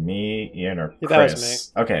was me, Ian, or Chris. That was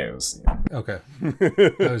me. Okay, it was Ian. Okay.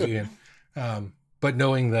 That was Ian. But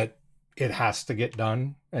knowing that it has to get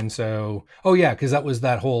done. And so, because that was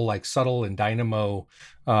that whole like subtle and dynamo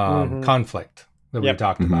conflict that we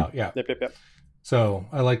talked about. Yeah. Yep. So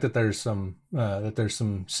I like that there's some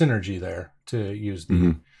synergy there, to use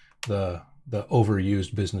the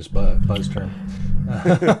overused business buzz term.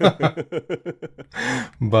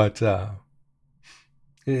 But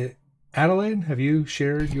Adelaide, have you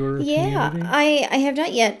shared your community? I have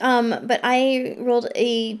not yet. But I rolled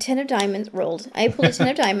a 10 of diamonds. I pulled a 10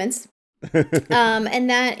 of diamonds. And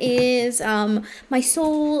that is my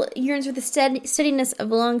soul yearns for the steadiness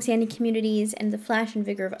of long-standing communities and the flash and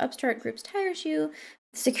vigor of upstart groups tires you.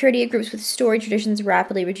 The security of groups with story traditions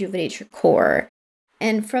rapidly rejuvenates your core.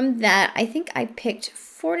 And from that, I think I picked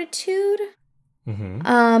fortitude.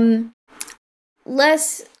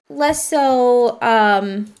 Less so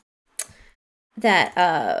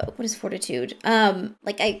what is fortitude?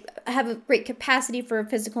 Like I have a great capacity for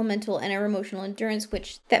physical, mental, and or emotional endurance,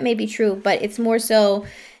 which that may be true, but it's more so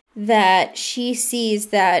that she sees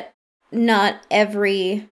that not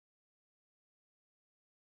every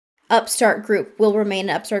upstart group will remain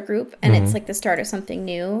an upstart group, and it's like the start of something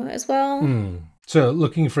new as well. So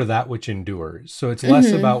looking for that which endures. So it's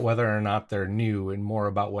less about whether or not they're new and more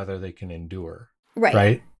about whether they can endure.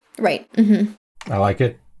 Right. I like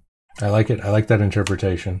it. I like that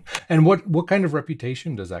interpretation. And what kind of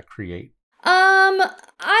reputation does that create?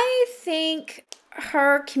 I think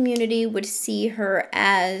her community would see her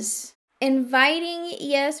as inviting,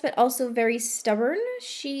 yes, but also very stubborn.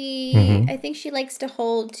 I think she likes to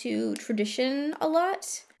hold to tradition a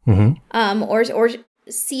lot. Or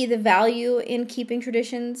see the value in keeping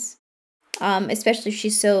traditions. Especially if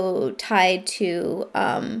she's so tied to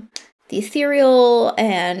the ethereal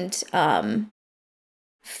and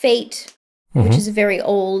fate, which is a very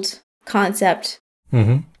old concept.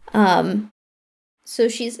 So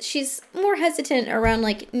she's more hesitant around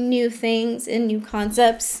like new things and new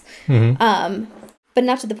concepts, but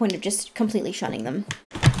not to the point of just completely shunning them.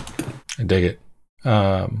 I dig it.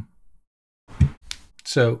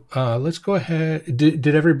 So let's go ahead.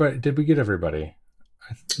 Did we get everybody?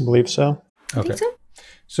 I believe so. Okay. I think so.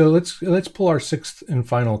 So let's pull our sixth and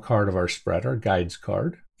final card of our spread, our guides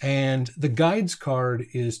card. And the guides card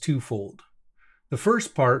is twofold. The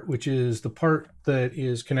first part, which is the part that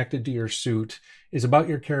is connected to your suit, is about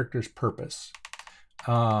your character's purpose.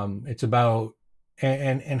 It's about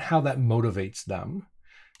and how that motivates them.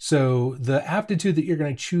 So the aptitude that you're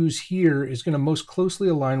going to choose here is going to most closely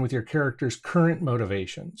align with your character's current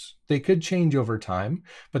motivations. They could change over time,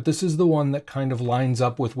 but this is the one that kind of lines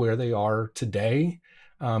up with where they are today.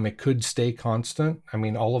 It could stay constant. I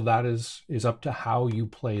mean, all of that is up to how you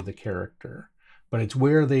play the character, but it's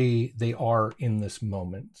where they are in this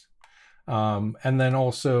moment. And then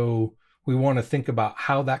also we want to think about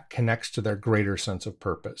how that connects to their greater sense of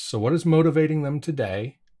purpose. So what is motivating them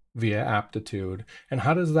today via aptitude, and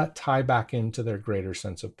how does that tie back into their greater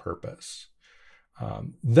sense of purpose?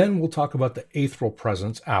 Then we'll talk about the aethral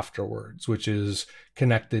presence afterwards, which is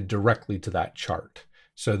connected directly to that chart.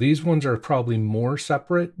 So these ones are probably more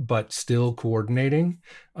separate, but still coordinating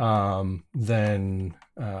than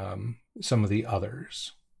some of the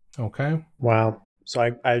others. Okay. Wow.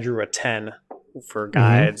 So I drew a 10 for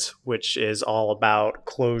guides, which is all about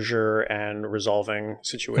closure and resolving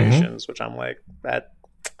situations, which I'm like, that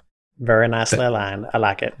very nicely aligned. I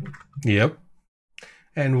like it. Yep.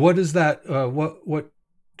 And what is that? What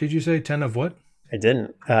did you say? 10 of what? I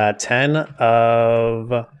didn't. 10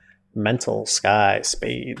 of mental sky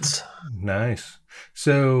spades. Nice.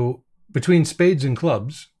 So between spades and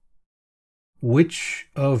clubs, which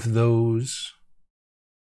of those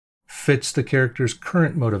fits the character's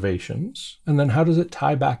current motivations? And then how does it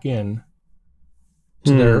tie back in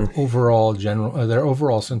to their overall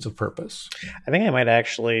sense of purpose? I think I might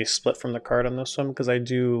actually split from the card on this one, because I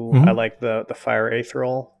like the fire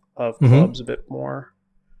aethral of clubs a bit more.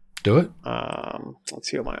 Do it. Let's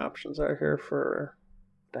see what my options are here for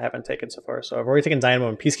that I haven't taken so far. So I've already taken Dynamo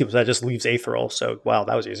and Peacekeeper, so that just leaves aethral. So wow,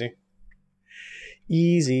 that was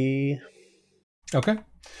easy. Okay.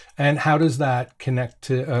 And how does that connect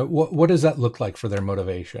to what does that look like for their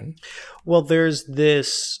motivation? Well, there's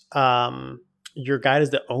this your guide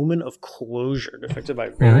is the omen of closure, depicted by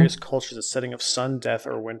various cultures, the setting of sun, death,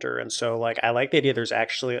 or winter. And so like I like the idea there's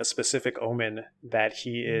actually a specific omen that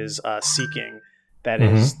he is seeking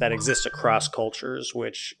that exists across cultures,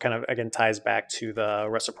 which kind of again ties back to the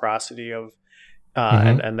reciprocity of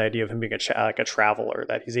and the idea of him being like a traveler,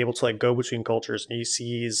 that he's able to like go between cultures and he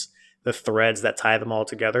sees the threads that tie them all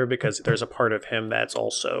together, because there's a part of him that's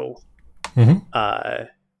also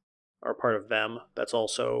or part of them that's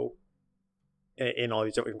also in all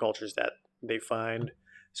these different cultures that they find,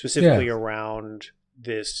 specifically around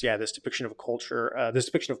this depiction of culture, this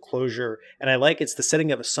depiction of closure. And I like it's the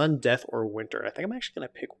setting of a sun, death, or winter. I think I'm actually going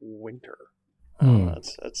to pick winter.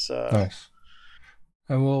 That's nice.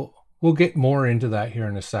 And we'll get more into that here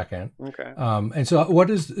in a second. Okay. And so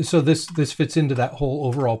this fits into that whole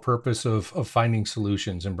overall purpose of finding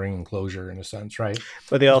solutions and bringing closure in a sense, right?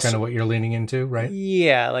 But they also kind of what you're leaning into, right?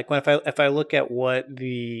 Yeah, like if I look at what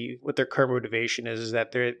their current motivation is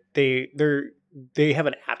that they have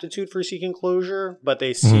an aptitude for seeking closure, but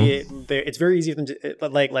they see it. It's very easy for them to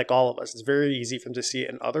like all of us. It's very easy for them to see it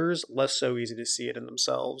in others, less so easy to see it in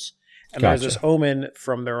themselves. And there's this omen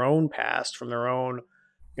from their own past, from their own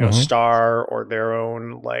star or their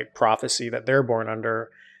own like prophecy that they're born under,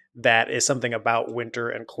 that is something about winter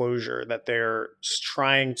and closure that they're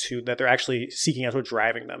actually seeking out, what's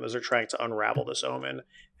driving them as they're trying to unravel this omen.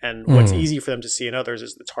 And what's easy for them to see in others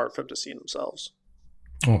is it's hard for them to see in themselves.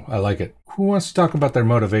 Oh, I like it. Who wants to talk about their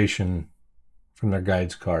motivation from their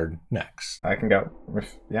guides card next? I can go.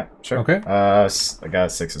 Yeah, sure. Okay. I got a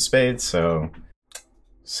 6 of spades, so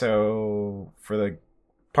for the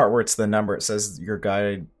part where it's the number, it says your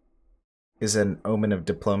guide is an omen of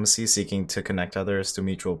diplomacy seeking to connect others to a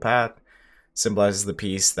mutual path, symbolizes the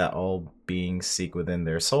peace that all beings seek within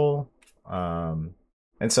their soul. And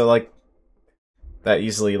so like that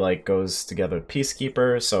easily like goes together with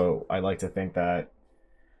peacekeeper, so I like to think that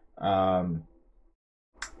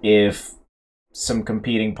if some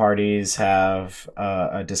competing parties have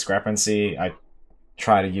a discrepancy, I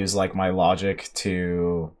try to use like my logic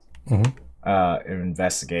to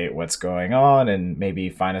investigate what's going on and maybe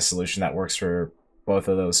find a solution that works for both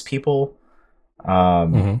of those people.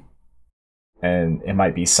 And it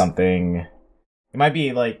might be something, it might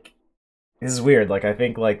be like, this is weird, like I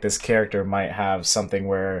think like this character might have something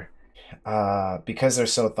where because they're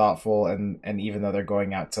so thoughtful and even though they're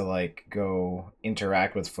going out to like go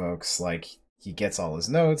interact with folks, like he gets all his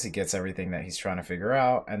notes, he gets everything that he's trying to figure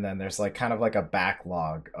out, and then there's like kind of like a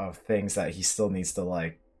backlog of things that he still needs to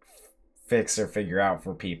like fix or figure out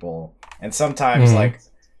for people, and sometimes like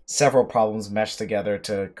several problems mesh together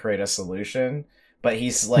to create a solution, but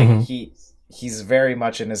he's like he's very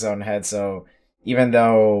much in his own head, so even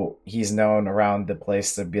though he's known around the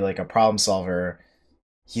place to be like a problem solver,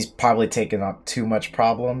 he's probably taken up too much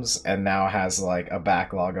problems and now has like a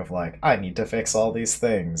backlog of like, I need to fix all these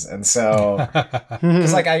things. And so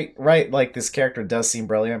it's like like this character does seem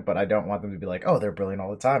brilliant, but I don't want them to be like, oh, they're brilliant all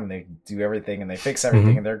the time and they do everything and they fix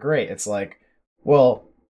everything and they're great. It's like, well,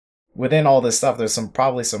 within all this stuff, there's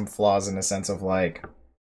probably some flaws in the sense of like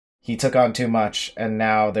he took on too much and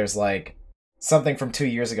now there's like something from 2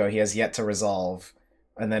 years ago he has yet to resolve,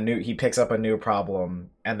 and then he picks up a new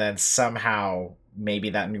problem, and then somehow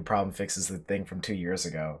maybe that new problem fixes the thing from 2 years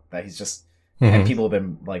ago that he's just and people have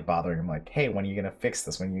been like bothering him like, hey, when are you gonna fix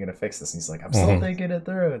this, when are you gonna fix this, and he's like, I'm still thinking it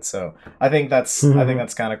through. And so I think that's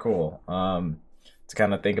kind of cool to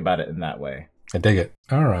kind of think about it in that way. I dig it.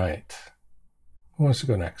 All right, who wants to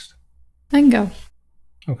go next? I can go.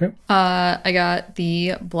 Okay. I got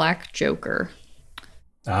the Black Joker.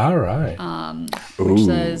 All right. Which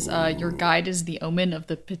says, your guide is the omen of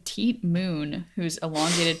the petite moon, whose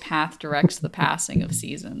elongated path directs the passing of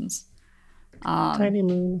seasons. Tiny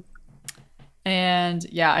moon. And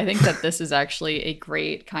yeah, I think that this is actually a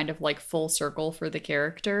great kind of like full circle for the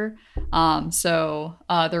character. So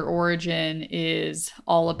their origin is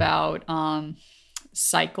all about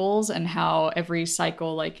cycles and how every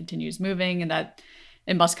cycle like continues moving, and that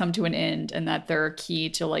it must come to an end, and that they're key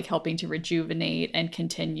to like helping to rejuvenate and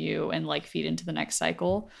continue and like feed into the next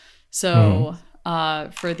cycle. So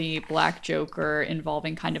for the Black Joker,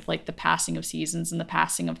 involving kind of like the passing of seasons and the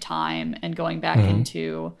passing of time, and going back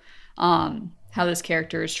into how this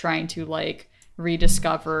character is trying to like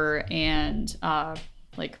rediscover and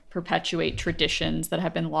like perpetuate traditions that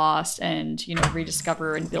have been lost, and you know,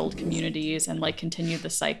 rediscover and build communities and like continue the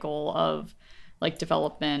cycle of like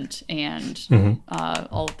development and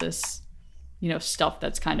all of this, you know, stuff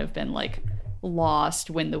that's kind of been like lost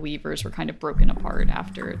when the Weavers were kind of broken apart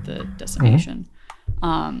after the decimation.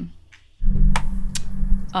 And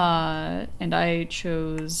I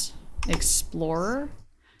chose Explorer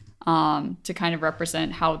to kind of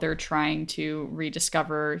represent how they're trying to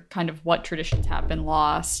rediscover kind of what traditions have been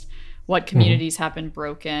lost, what communities have been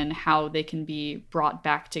broken, how they can be brought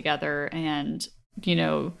back together and, you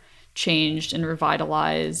know, changed and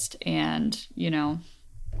revitalized, and you know,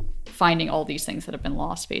 finding all these things that have been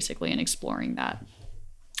lost basically and exploring that.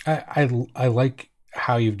 I like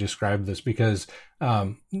how you've described this, because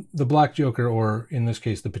the Black Joker, or in this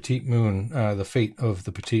case the Petite Moon, the fate of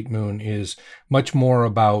the Petite Moon, is much more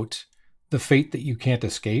about the fate that you can't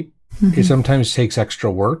escape. It sometimes takes extra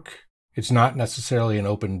work. It's not necessarily an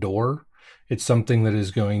open door. It's something that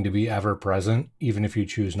is going to be ever present, even if you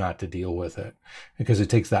choose not to deal with it, because it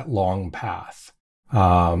takes that long path.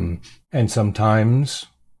 And sometimes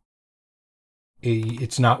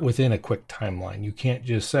it's not within a quick timeline. You can't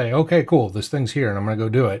just say, okay, cool, this thing's here and I'm going to go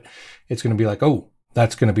do it. It's going to be like, oh,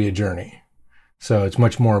 that's going to be a journey. So it's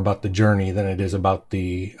much more about the journey than it is about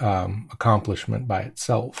the accomplishment by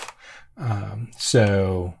itself.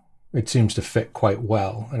 So it seems to fit quite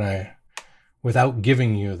well. And without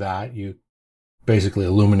giving you that, you basically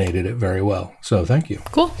illuminated it very well. So thank you.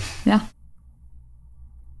 Cool. Yeah.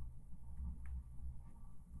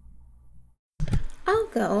 I'll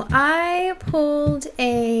go. I pulled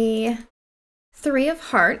a 3 of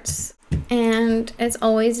hearts, and as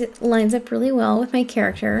always, it lines up really well with my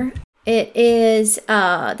character. It is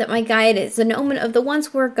that my guide is an omen of the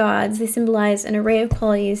once were gods. They symbolize an array of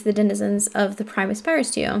qualities the denizens of the prime aspires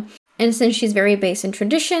to. And since she's very based in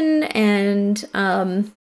tradition and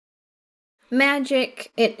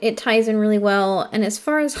magic, it ties in really well. And as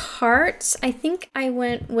far as hearts, I think I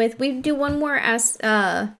went with, we do one more as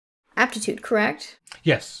aptitude, correct?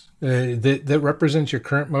 Yes. That represents your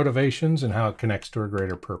current motivations and how it connects to a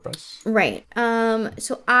greater purpose. Right.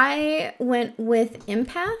 So I went with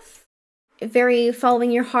empath. Very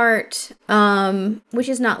following your heart, which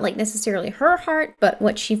is not like necessarily her heart, but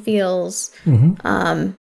what she feels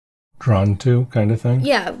drawn to, kind of thing.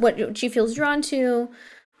 Yeah, what she feels drawn to,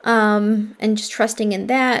 and just trusting in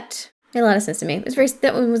that made a lot of sense to me.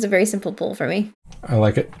 That one was a very simple pull for me. I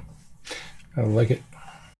like it.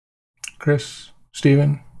 Chris,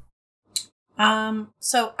 Steven?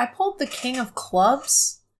 So I pulled the King of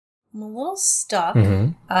Clubs. I'm a little stuck.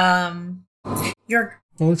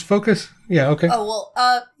 Well, let's focus. Yeah, okay. Oh,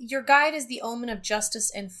 well, your guide is the omen of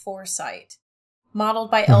justice and foresight,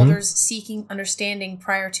 modeled by elders seeking understanding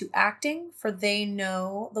prior to acting, for they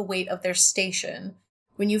know the weight of their station.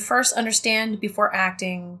 When you first understand before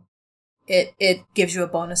acting, it gives you a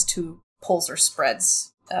bonus to pulls or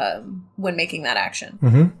spreads when making that action.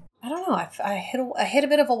 I don't know. I hit a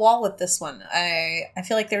bit of a wall with this one. I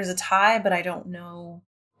feel like there's a tie, but I don't know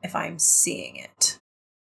if I'm seeing it.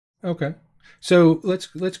 Okay. So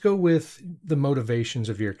let's go with the motivations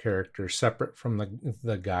of your character separate from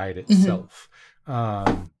the guide itself.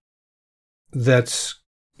 That's,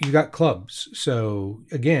 you got clubs. So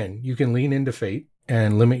again, you can lean into fate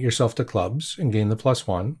and limit yourself to clubs and gain the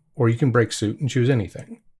 +1, or you can break suit and choose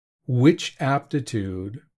anything. Which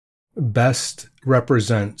aptitude best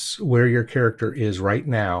represents where your character is right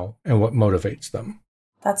now and what motivates them?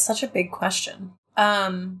 That's such a big question.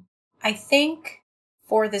 I think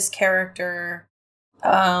for this character,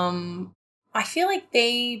 I feel like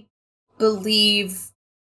they believe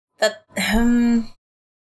that I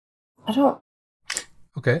don't.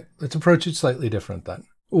 Okay, let's approach it slightly different then.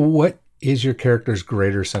 What is your character's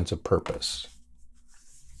greater sense of purpose?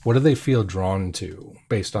 What do they feel drawn to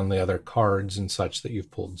based on the other cards and such that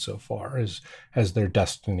you've pulled so far as their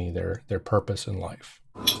destiny, their purpose in life?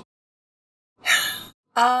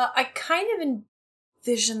 I kind of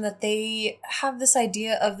envision that they have this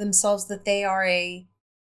idea of themselves that they are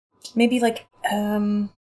maybe like a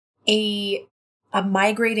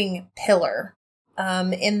migrating pillar,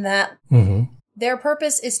 in that their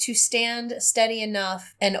purpose is to stand steady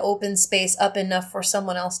enough and open space up enough for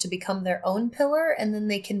someone else to become their own pillar, and then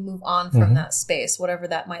they can move on from that space, whatever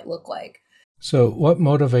that might look like. So what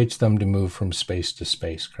motivates them to move from space to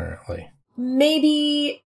space currently?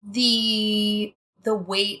 Maybe the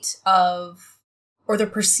weight of, or the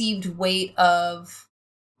perceived weight of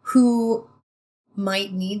who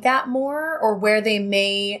might need that more, or where they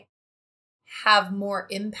may have more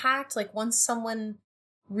impact. Like once someone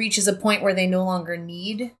reaches a point where they no longer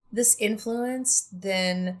need this influence,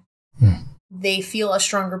 then they feel a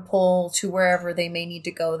stronger pull to wherever they may need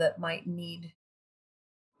to go that might need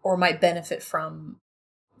or might benefit from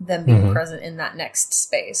them being present in that next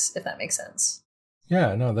space, if that makes sense.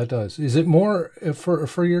 Yeah, no, that does. Is it more,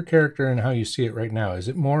 for your character and how you see it right now, is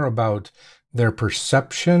it more about their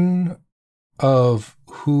perception of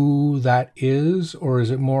who that is, or is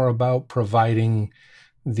it more about providing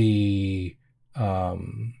the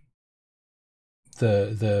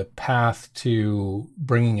path to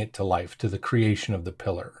bringing it to life, to the creation of the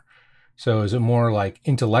pillar? So is it more like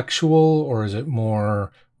intellectual, or is it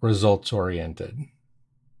more results oriented?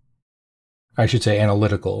 I should say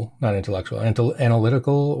analytical, not intellectual.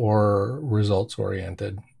 Analytical or results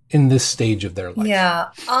oriented in this stage of their life. Yeah.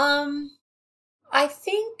 I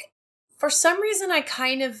think for some reason I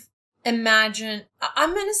kind of imagine,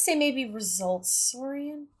 I'm going to say maybe results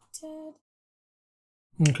oriented.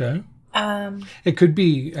 Okay. It could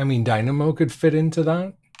be, Dynamo could fit into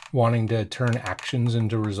that, wanting to turn actions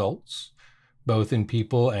into results, both in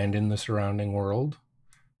people and in the surrounding world.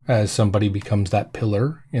 As somebody becomes that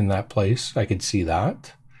pillar in that place, I could see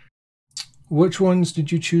that. Which ones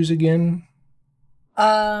did you choose again?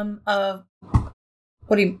 What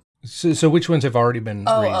do you... So which ones have already been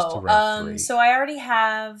raised to rank 3? So I already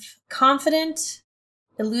have confident,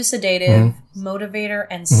 elucidative, motivator,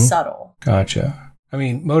 and subtle. Gotcha.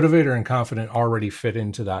 Motivator and confident already fit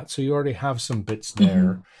into that. So you already have some bits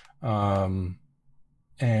there.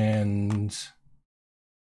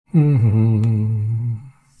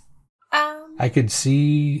 I could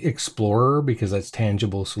see explorer because that's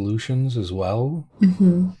tangible solutions as well.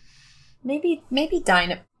 Maybe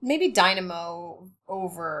maybe Dynamo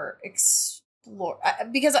over Explore,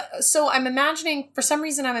 because I'm imagining, for some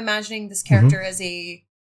reason I'm imagining this character as a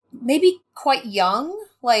maybe quite young,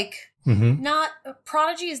 like not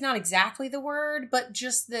prodigy is not exactly the word, but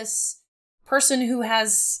just this person who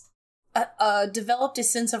has developed a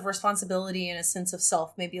sense of responsibility and a sense of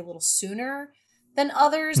self maybe a little sooner than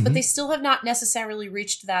others, but they still have not necessarily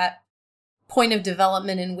reached that point of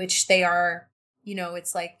development in which they are, you know,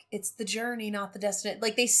 it's like, it's the journey, not the destination.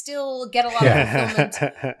 Like, they still get a lot of fulfillment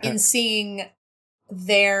in seeing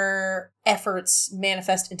their efforts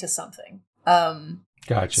manifest into something.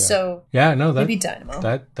 Gotcha. So yeah, no, maybe Dynamo.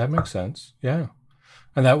 That makes sense. Yeah.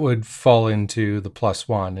 And that would fall into the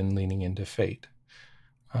 +1 and leaning into fate.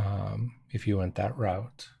 If you went that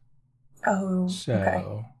route. Oh,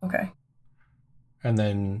 so, okay. And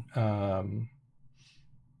then, and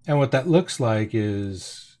what that looks like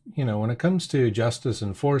is, you know, when it comes to justice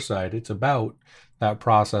and foresight, it's about that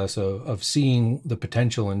process of seeing the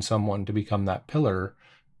potential in someone to become that pillar,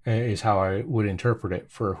 is how I would interpret it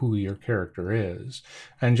for who your character is.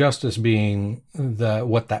 And justice being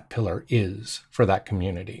what that pillar is for that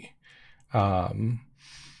community. A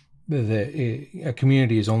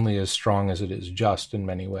community is only as strong as it is just in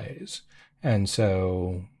many ways. And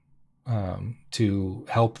so to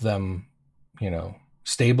help them, you know,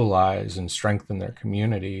 stabilize and strengthen their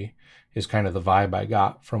community is kind of the vibe I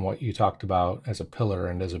got from what you talked about as a pillar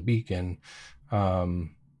and as a beacon.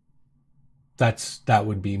 That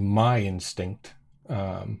would be my instinct,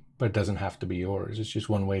 but it doesn't have to be yours. It's just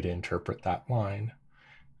one way to interpret that line.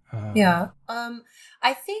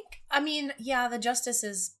 I think, I mean, yeah, the justice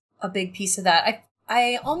is a big piece of that.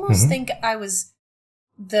 I almost think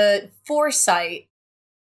the foresight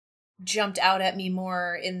jumped out at me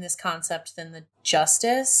more in this concept than the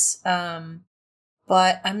justice.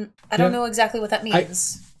 But I don't know exactly what that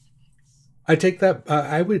means. I take that.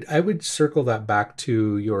 I would circle that back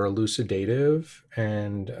to your elucidative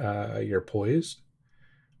and your poised,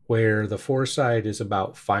 where the foresight is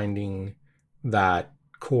about finding that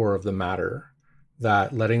core of the matter,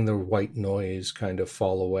 that letting the white noise kind of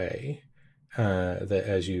fall away, that,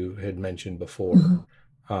 as you had mentioned before.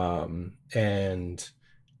 And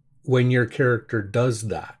when your character does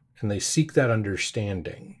that, and they seek that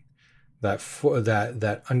understanding,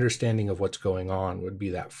 that understanding of what's going on would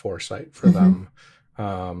be that foresight for them.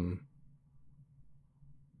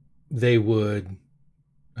 They would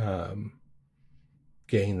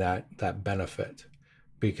gain that benefit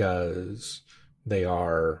because they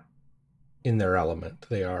are in their element.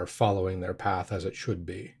 They are following their path as it should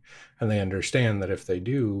be. And they understand that if they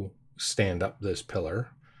do stand up this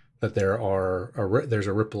pillar, that there's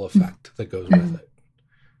a ripple effect that goes with it.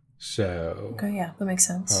 So okay, yeah, that makes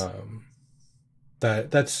sense.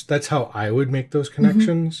 That's how I would make those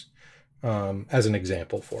connections, as an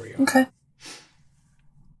example for you. Okay.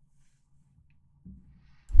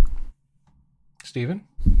 Steven?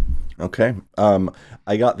 Okay.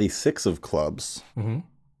 I got the 6 of clubs.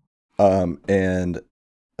 So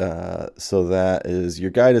that is,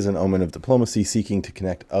 your guide is an omen of diplomacy, seeking to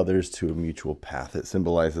connect others to a mutual path. It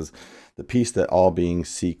symbolizes the peace that all beings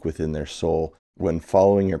seek within their soul. When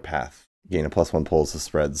following your path, gain a +1 pulls to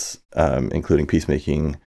spreads, including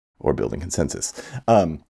peacemaking or building consensus.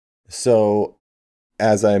 So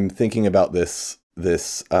as I'm thinking about this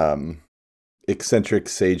eccentric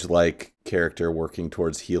sage-like character working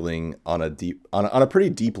towards healing on a pretty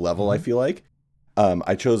deep level, I feel like,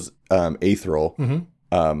 I chose Aethril.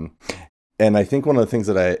 And I think one of the things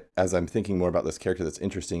that as I'm thinking more about this character that's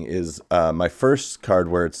interesting is my first card,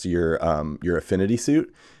 where it's your affinity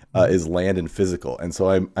suit, is land and physical. And so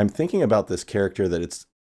I'm thinking about this character that it's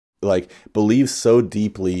like believes so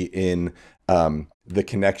deeply in the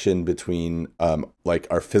connection between like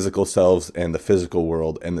our physical selves and the physical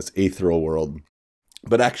world and this ethereal world,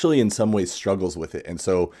 but actually in some ways struggles with it. And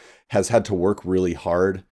so has had to work really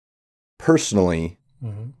hard personally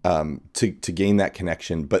to gain that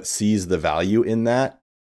connection, but sees the value in that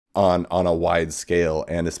on a wide scale.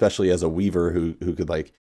 And especially as a weaver who could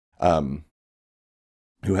like,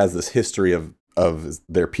 who has this history of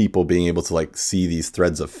their people being able to like see these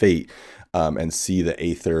threads of fate, and see the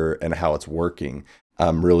aether and how it's working,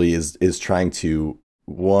 really is trying to,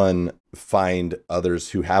 one, find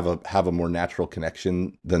others who have a more natural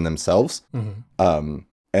connection than themselves, and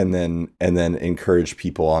then encourage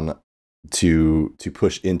people on to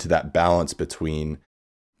push into that balance between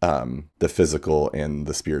the physical and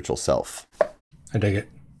the spiritual self. I dig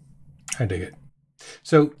it.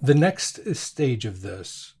 So the next stage of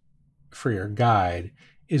this for your guide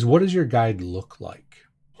is, what does your guide look like?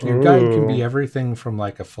 Your guide can be everything from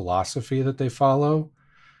like a philosophy that they follow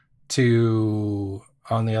to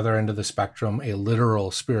on the other end of the spectrum, a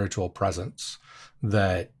literal spiritual presence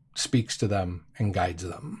that speaks to them and guides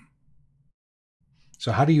them.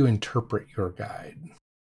 So how do you interpret your guide?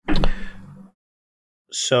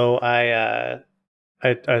 So I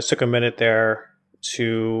took a minute there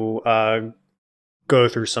to go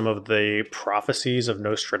through some of the prophecies of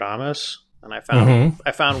Nostradamus, and I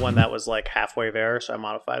found one that was like halfway there, so I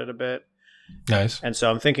modified it a bit. Nice. And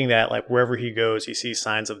so I'm thinking that like wherever he goes, he sees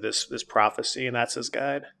signs of this prophecy, and that's his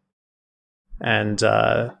guide. And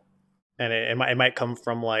it might come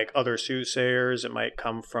from like other soothsayers. It might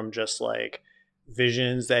come from just like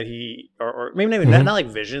visions that he, or maybe not like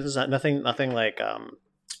visions, nothing like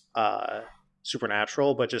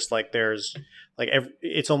supernatural, but just like there's like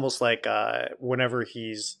it's almost like whenever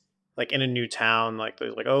he's like in a new town, like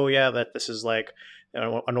there's like, oh yeah, that this is like, you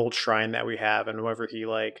know, an old shrine that we have, and whenever he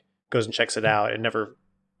like goes and checks it out, it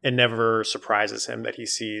never surprises him that he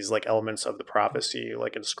sees like elements of the prophecy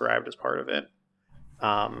like inscribed as part of it.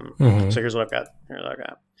 So here's what I've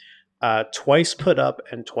got. Twice put up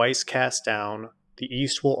and twice cast down, the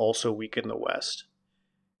east will also weaken the west.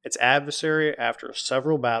 Its adversary, after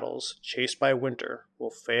several battles, chased by winter, will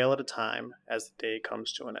fail at a time as the day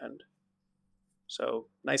comes to an end. So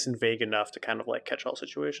nice and vague enough to kind of like catch all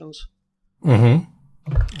situations. I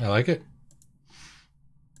like it.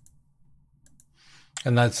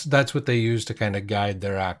 And that's what they use to kind of guide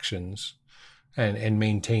their actions and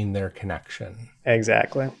maintain their connection.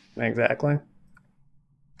 Exactly. I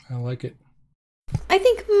like it. I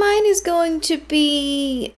think mine is going to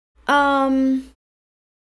be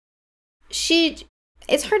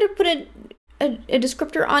it's hard to put a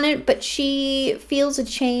descriptor on it, but she feels a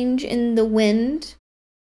change in the wind,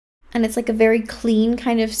 and it's like a very clean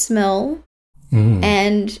kind of smell,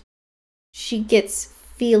 and she gets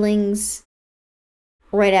feelings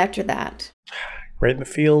right after that. Right in the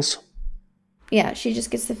feels. Yeah, she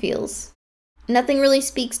just gets the feels. Nothing really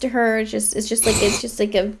speaks to her. It's just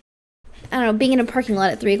like a, I don't know, being in a parking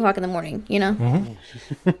lot at 3:00 in the morning, you know?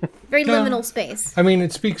 Very liminal space. I mean,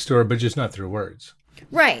 it speaks to her, but just not through words.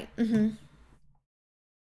 Right.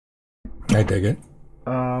 I dig it.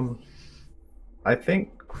 I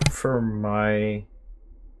think for my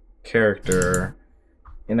character,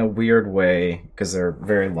 in a weird way, because they're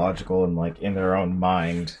very logical and like in their own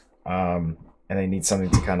mind, and they need something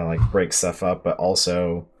to kind of like break stuff up, but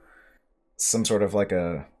also some sort of like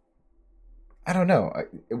a, I don't know,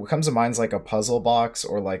 it comes to mind like a puzzle box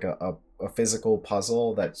or like a physical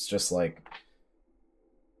puzzle that's just like,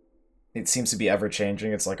 it seems to be ever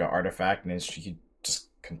changing. It's like an artifact, and he just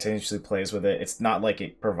continuously plays with it. It's not like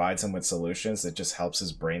it provides him with solutions, it just helps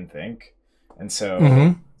his brain think. And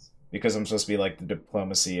so because I'm supposed to be like the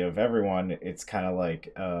diplomacy of everyone, it's kind of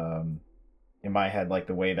like in my head, like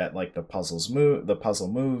the way that like the puzzle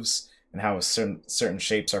moves and how certain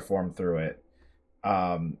shapes are formed through it,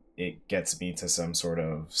 it gets me to some sort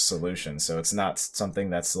of solution. So it's not something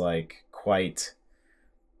that's like quite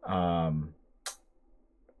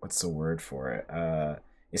what's the word for it,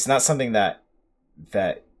 it's not something that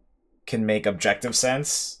can make objective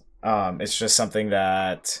sense. It's just something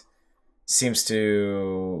that seems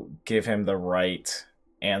to give him the right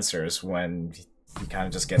answers when he kind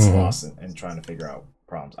of just gets lost in trying to figure out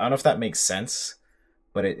problems. I don't know if that makes sense,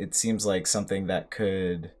 but it seems like something that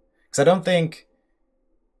could, because I don't think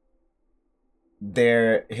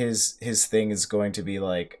his thing is going to be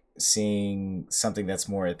like seeing something that's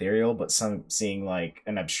more ethereal, but seeing like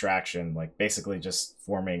an abstraction, like basically just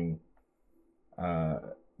forming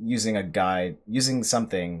using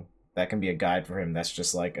something that can be a guide for him that's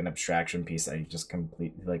just like an abstraction piece that he just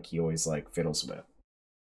completely, like he always like fiddles with.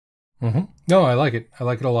 No, I like it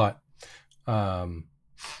a lot.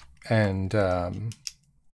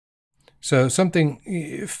 So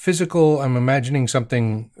something physical, I'm imagining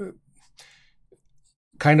something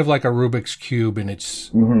kind of like a Rubik's Cube in its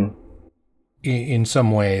in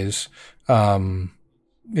some ways.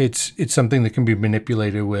 It's something that can be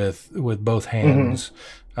manipulated with both hands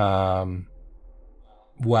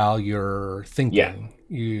while you're thinking.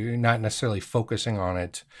 You're not necessarily focusing on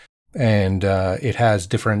it. And it has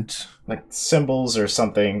different like symbols or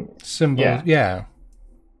something. Yeah.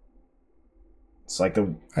 It's like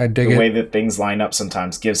the way that things line up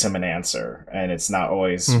sometimes gives him an answer, and it's not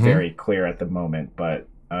always very clear at the moment, but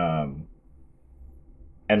and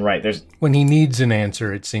right, there's when he needs an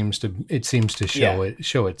answer, it seems to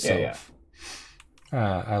show itself.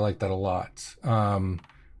 I like that a lot.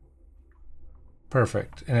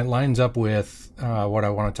 Perfect. And it lines up with what I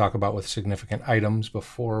want to talk about with significant items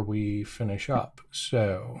before we finish up.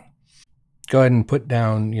 So go ahead and put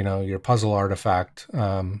down, your puzzle artifact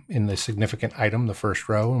in the significant item, the first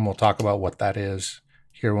row, and we'll talk about what that is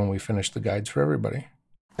here when we finish the guides for everybody.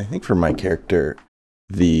 I think for my character,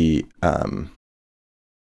 the kind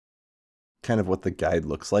of what the guide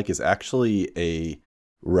looks like is actually a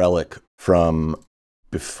relic from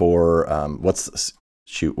before. What's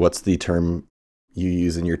the term you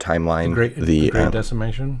use in your timeline? The great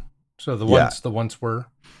decimation. So the once were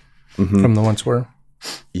mm-hmm. from the once were.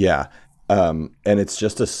 Yeah, and it's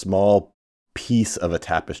just a small piece of a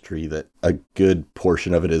tapestry that a good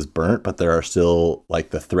portion of it is burnt, but there are still like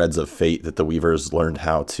the threads of fate that the weavers learned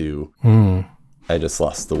how to. I just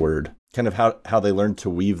lost the word. Kind of how they learned to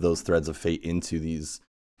weave those threads of fate into these.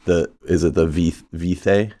 Is it the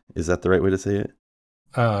Vithae? Is that the right way to say it?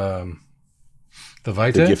 The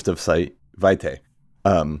Vitae? The gift of sight, Vitae.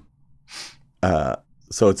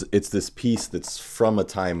 So it's this piece that's from a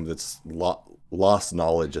time that's lost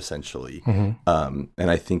knowledge, essentially. Mm-hmm.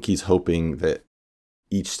 And I think he's hoping that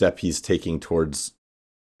each step he's taking towards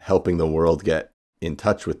helping the world get in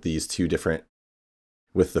touch with these two different,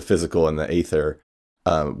 with the physical and the aether,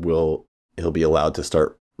 he'll be allowed to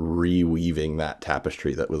start reweaving that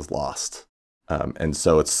tapestry that was lost. And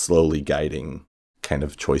so it's slowly guiding kind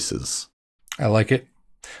of choices. I like it.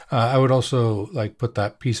 I would also put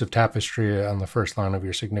that piece of tapestry on the first line of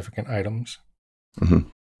your significant items. Mm-hmm.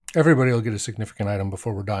 Everybody will get a significant item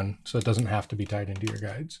before we're done, so it doesn't have to be tied into your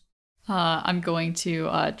guides. I'm going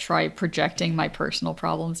to try projecting my personal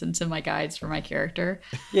problems into my guides for my character.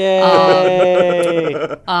 Yay!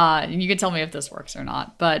 You can tell me if this works or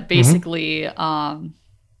not, but basically,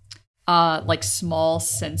 small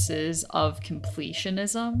senses of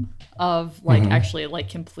completionism, of actually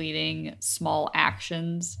completing small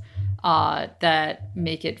actions that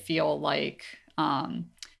make it feel like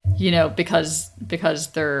because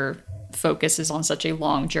their focus is on such a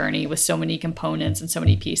long journey with so many components and so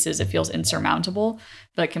many pieces, it feels insurmountable.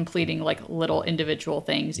 But completing little individual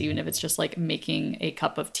things, even if it's just making a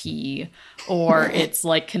cup of tea, or it's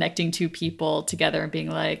connecting two people together and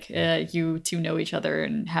being you two know each other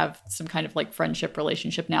and have some kind of friendship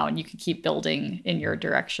relationship now, and you can keep building in your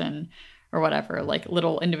direction or whatever,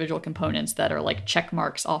 little individual components that are check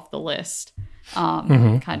marks off the list,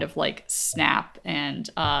 kind of snap and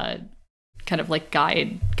kind of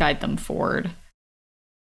guide them forward.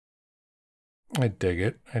 I dig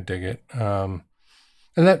it. And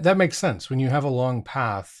that makes sense. When you have a long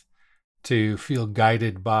path, to feel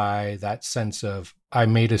guided by that sense of I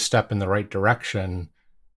made a step in the right direction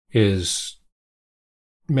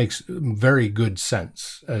makes very good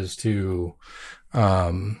sense as to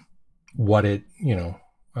what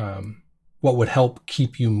would help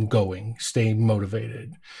keep you going, stay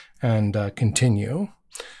motivated, and continue.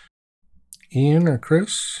 Ian or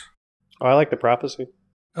Chris? Oh, I like the prophecy.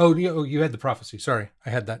 Oh, you had the prophecy. Sorry, I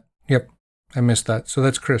had that. Yep, I missed that. So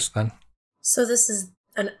that's Chris then. So this is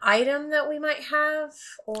an item that we might have,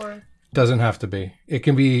 or? Doesn't have to be. It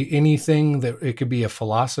can be anything. It could be a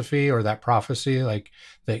philosophy or that prophecy,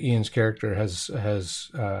 that Ian's character has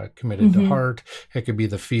committed to heart. It could be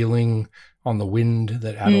the feeling on the wind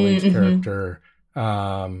that Adelaide's character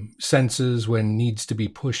senses when needs to be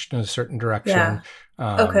pushed in a certain direction.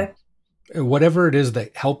 Yeah. Okay. Whatever it is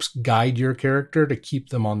that helps guide your character to keep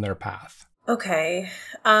them on their path. Okay.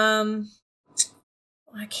 I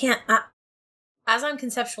can't. As I'm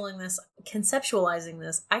conceptualizing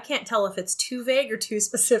this, I can't tell if it's too vague or too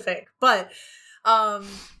specific. But I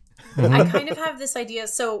kind of have this idea.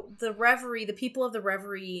 So the people of the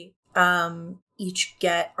Reverie, each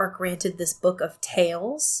are granted this book of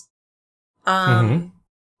tales, and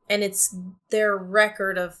it's their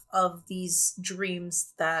record of these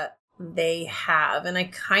dreams that they have. And I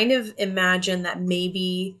kind of imagine that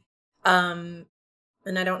maybe, and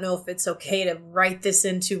I don't know if it's okay to write this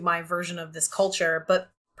into my version of this culture, but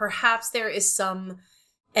perhaps there is some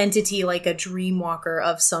entity like a dream walker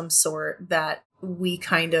of some sort that we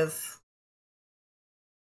kind of,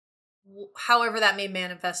 however that may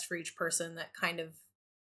manifest for each person, that kind of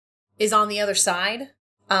is on the other side,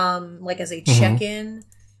 as a check-in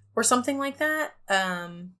or something like that.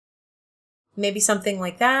 Maybe something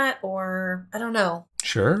like that, or I don't know.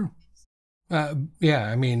 Sure. Yeah,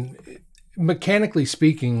 I mean, mechanically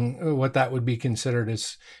speaking, what that would be considered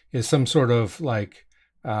is some sort of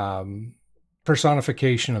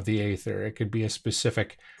personification of the aether. It could be a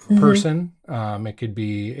specific person. It could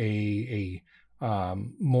be a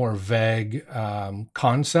more vague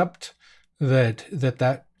concept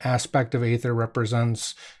that aspect of aether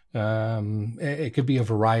represents. It could be a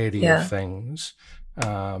variety of things.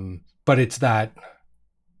 But it's that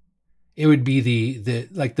it would be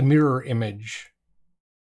the mirror image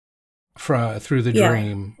through the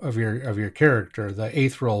dream of your character, the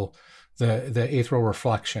ethereal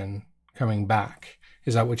reflection coming back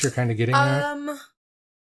Is that what you're kind of getting at?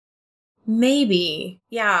 Maybe.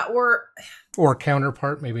 Yeah, Or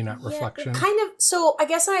counterpart, maybe not reflection. Kind of. So I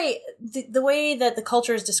guess the way that the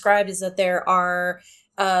culture is described is that there are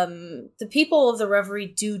the people of the Reverie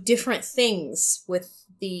do different things with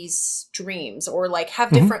these dreams, or like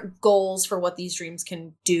have different goals for what these dreams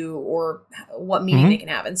can do or what meaning they can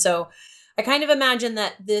have. And so I kind of imagine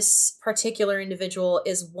that this particular individual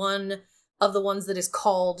is one of the ones that is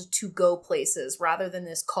called to go places rather than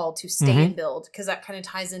this called to stay and build, because that kind of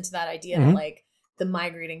ties into that idea that like the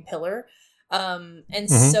migrating pillar.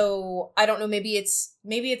 So I don't know, maybe it's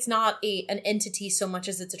not an entity so much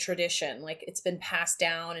as it's a tradition. Like it's been passed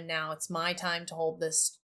down and now it's my time to hold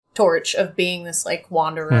this torch of being this like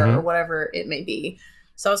wanderer or whatever it may be.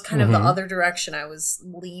 So I was kind of the other direction I was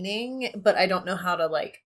leaning, but I don't know how to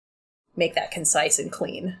like make that concise and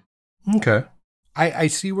clean. Okay. I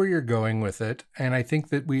see where you're going with it. And I think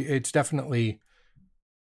that it's definitely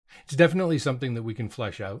something that we can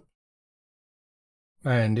flesh out.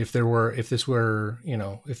 And if this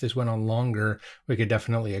went on longer, we could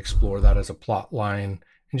definitely explore that as a plot line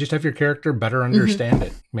and just have your character better understand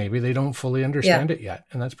it. Maybe they don't fully understand it yet,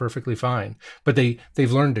 and that's perfectly fine. But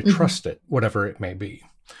they've learned to trust it, whatever it may be.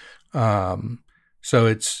 So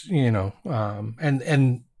it's,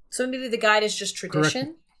 and so maybe the guide is just tradition.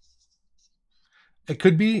 Correct. It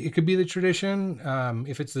could be the tradition.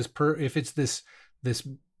 If it's this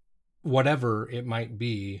whatever it might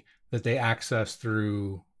be that they access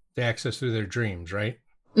through their dreams, right?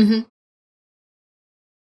 Mm-hmm.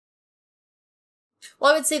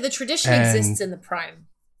 Well, I would say the tradition exists in the prime.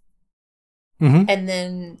 And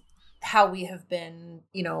then how we have been,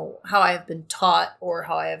 how I have been taught or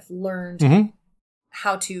how I have learned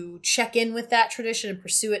how to check in with that tradition and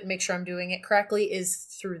pursue it and make sure I'm doing it correctly is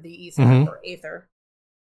through the ether or aether.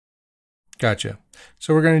 Gotcha.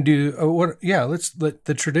 So we're going to do let's let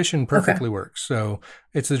the tradition perfectly works. So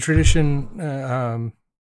it's the tradition, and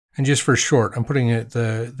just for short, I'm putting it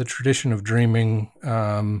the tradition of dreaming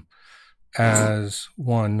as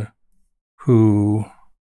one who,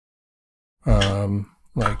 we'll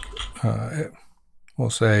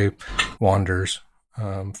say wanders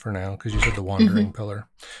for now, because you said the wandering pillar.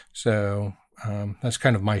 So that's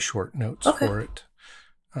kind of my short notes for it.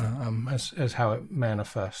 As how it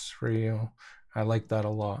manifests for you. I like that a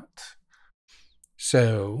lot.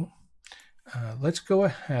 So let's go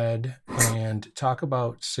ahead and talk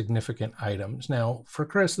about significant items. Now, for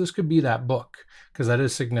Chris, this could be that book, because that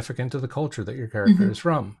is significant to the culture that your character is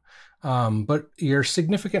from. But your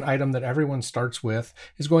significant item that everyone starts with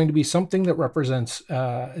is going to be something that represents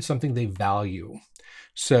something they value.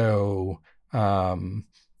 So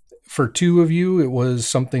for two of you, it was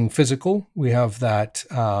something physical. We have that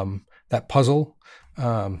that puzzle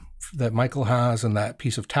that Michael has and that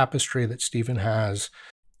piece of tapestry that Stephen has.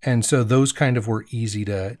 And so those kind of were easy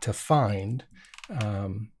to find.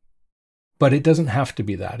 But it doesn't have to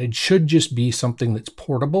be that. It should just be something that's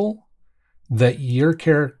portable, that your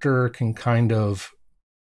character can kind of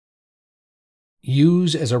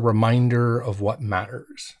use as a reminder of what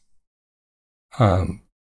matters.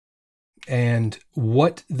 And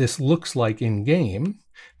what this looks like in game,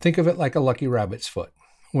 think of it like a lucky rabbit's foot.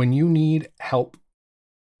 When you need help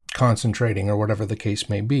concentrating or whatever the case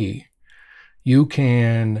may be, you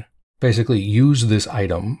can basically use this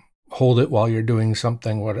item, hold it while you're doing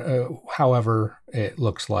something, however it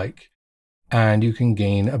looks like, and you can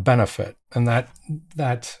gain a benefit. And that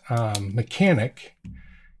mechanic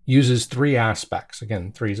uses three aspects.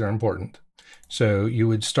 Again, threes are important. So you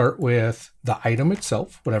would start with the item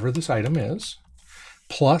itself, whatever this item is,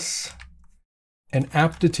 plus an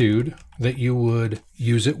aptitude that you would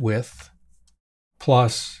use it with,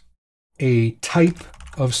 plus a type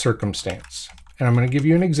of circumstance. And I'm going to give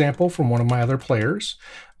you an example from one of my other players.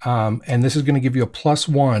 And this is going to give you a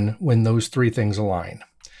 +1 when those three things align.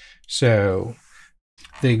 So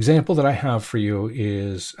the example that I have for you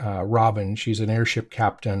is Robin. She's an airship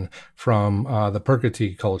captain from the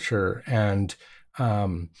Purgatory culture. And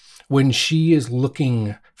when she is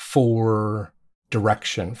looking for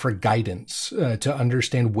direction, for guidance, to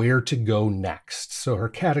understand where to go next. So her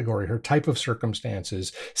category, her type of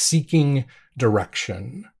circumstances, seeking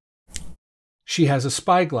direction. She has a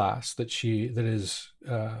spyglass that is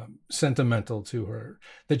sentimental to her,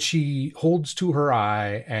 that she holds to her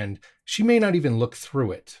eye, and she may not even look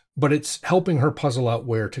through it, but it's helping her puzzle out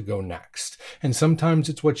where to go next. And sometimes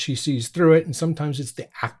it's what she sees through it, and sometimes it's the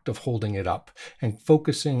act of holding it up and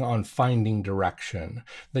focusing on finding direction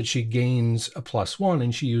that she gains a +1,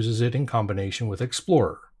 and she uses it in combination with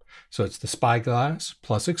Explorer. So it's the spyglass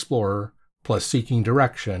plus Explorer plus seeking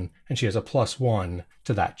direction, and she has a +1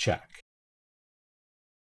 to that check.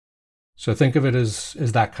 So think of it as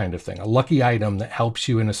that kind of thing, a lucky item that helps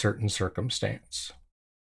you in a certain circumstance.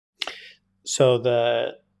 So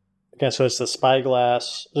so it's the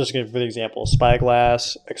spyglass. Just give for the example,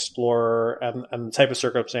 spyglass, explorer, and the type of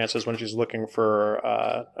circumstances when she's looking for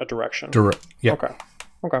a direction. Yeah.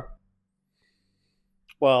 Okay.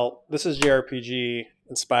 Well, this is JRPG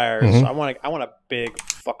inspired, Mhm. so I want a big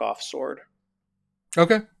fuck off sword,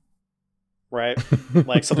 Okay. right?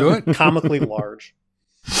 Like something comically large.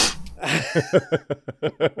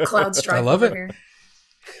 Cloud Strike. I love over it. Here.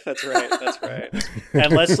 That's right.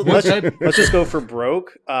 And let's just go for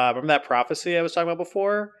broke. Remember that prophecy I was talking about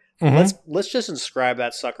before? Mhm. Let's just inscribe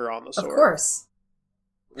that sucker on the Of sword. course.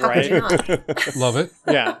 How Right? could you not? Love it.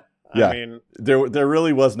 Yeah. Yeah. I mean, There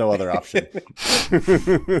really was no other option.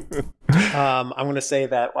 I'm going to say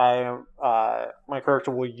that my character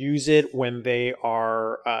will use it when they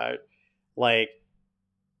are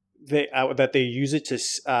that they use it to.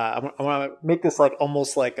 I want to make this like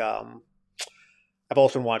almost like I've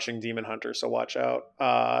also been watching Demon Hunter, so watch out.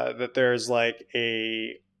 That there's like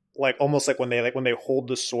almost like when they hold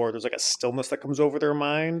the sword, there's like a stillness that comes over their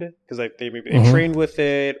mind because like they trained with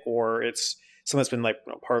it, or it's something that's been like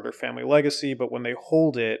part of their family legacy. But when they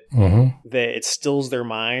hold it, it stills their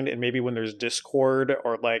mind, and maybe when there's discord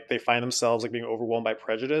or like they find themselves like being overwhelmed by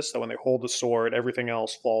prejudice, that when they hold the sword, everything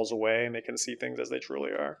else falls away and they can see things as they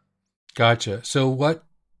truly are. Gotcha. So what?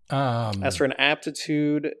 As for an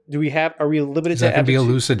aptitude, are we limited Is to that going to be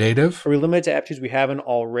aptitude? elucidative? Are we limited to aptitudes we haven't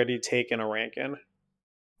already taken a rank in?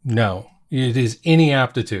 No, it is any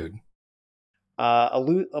aptitude.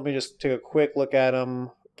 Let me just take a quick look at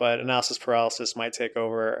them, but analysis paralysis might take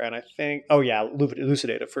over, and I think,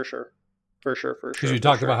 elucidative for sure. Because you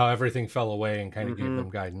talked about how everything fell away and kind of gave them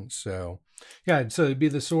guidance. So, yeah, so it'd be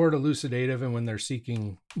the sword elucidative, and when they're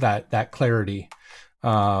seeking that clarity,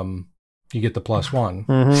 you get the +1.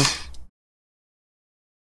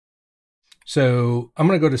 So I'm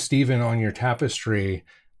going to go to Stephen on your tapestry.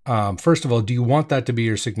 First of all, do you want that to be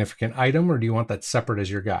your significant item, or do you want that separate as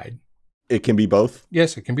your guide? It can be both?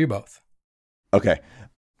 Yes, it can be both. Okay.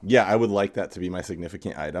 Yeah, I would like that to be my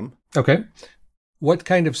significant item. Okay. What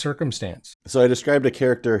kind of circumstance? So I described a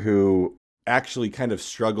character who actually kind of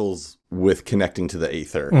struggles with connecting to the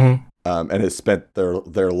Aether. And has spent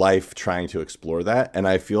their life trying to explore that. And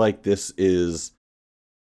I feel like this is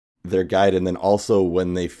their guide. And then also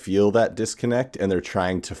when they feel that disconnect and they're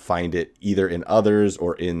trying to find it either in others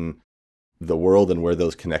or in the world and where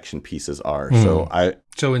those connection pieces are.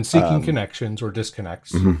 So in seeking connections or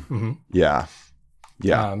disconnects. Yeah.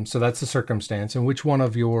 So that's the circumstance. And which one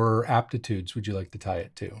of your aptitudes would you like to tie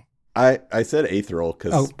it to? I said aetheral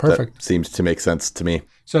because that seems to make sense to me.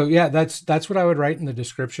 So yeah, that's what I would write in the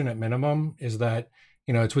description at minimum, is that,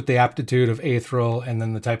 it's with the aptitude of aetheral and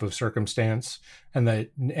then the type of circumstance, and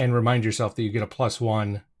remind yourself that you get a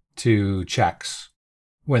 +1 to checks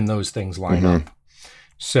when those things line up.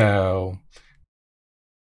 So,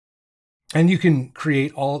 and you can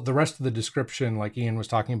create all the rest of the description like Ian was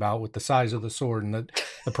talking about with the size of the sword, and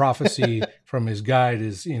the prophecy from his guide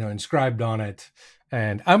is, inscribed on it.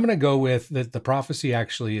 And I'm going to go with that the prophecy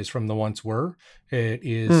actually is from the Once Were. It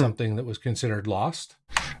is something that was considered lost.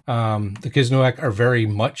 The Kisnoek are very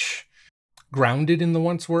much grounded in the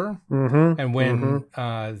Once Were. And when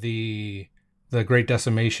the Great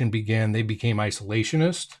Decimation began, they became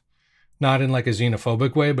isolationist, not in like a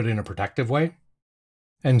xenophobic way, but in a protective way.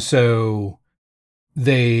 And so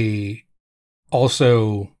they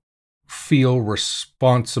also feel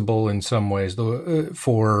responsible in some ways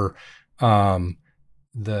for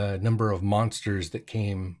the number of monsters that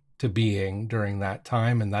came to being during that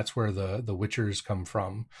time. And that's where the Witchers come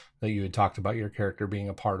from, that you had talked about your character being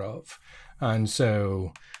a part of. And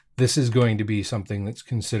so this is going to be something that's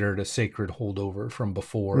considered a sacred holdover from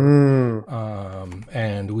before.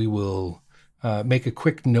 And we will make a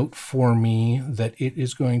quick note for me that it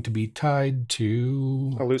is going to be tied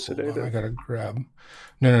to elucidative. I gotta grab.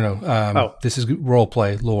 No. This is role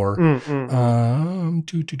play lore.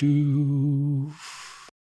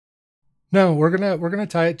 No, we're gonna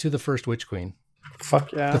tie it to the first Witch Queen.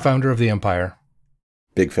 Fuck yeah. The founder of the Empire.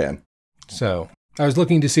 Big fan. So I was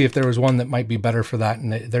looking to see if there was one that might be better for that,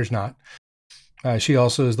 and there's not. She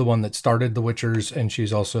also is the one that started the Witchers, and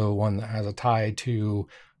she's also one that has a tie to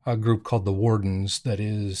a group called the Wardens that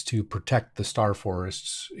is to protect the Star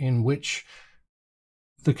Forests, in which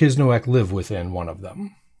the Kisnoek live within one of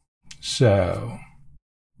them. So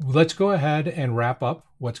let's go ahead and wrap up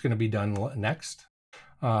what's going to be done next.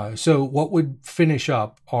 So what would finish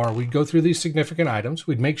up are we'd go through these significant items.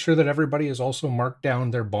 We'd make sure that everybody has also marked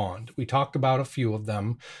down their bond. We talked about a few of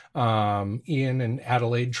them. Ian and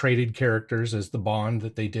Adelaide traded characters as the bond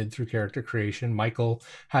that they did through character creation. Michael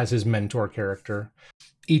has his mentor character.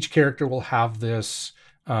 Each character will have this,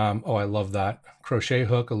 I love that, crochet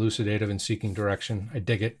hook, elucidative, and seeking direction. I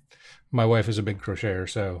dig it. My wife is a big crocheter,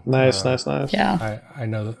 so Nice. Yeah. I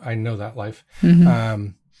know that life.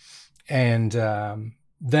 Mhm.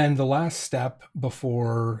 Then the last step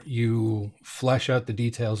before you flesh out the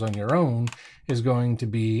details on your own is going to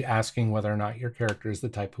be asking whether or not your character is the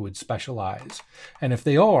type who would specialize. And if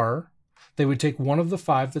they are, they would take one of the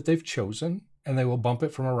 5 that they've chosen and they will bump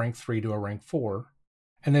it from a rank 3 to a rank 4.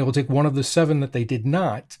 And they will take one of the 7 that they did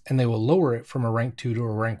not and they will lower it from a rank 2 to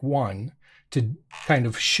a rank 1 to kind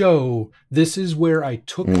of show this is where I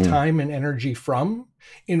took time and energy from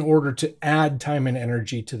in order to add time and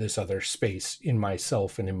energy to this other space in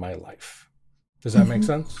myself and in my life. Does that make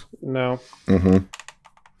sense? No.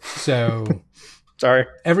 So Sorry.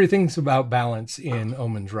 everything's about balance in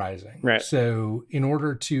Omen's Rising. Right. So in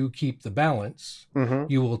order to keep the balance,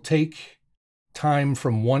 Mm-hmm. you will take time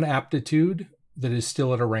from one aptitude that is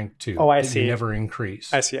still at a rank 2. Oh, I that see. You never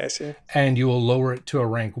increase. I see. And you will lower it to a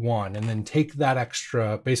rank 1 and then take that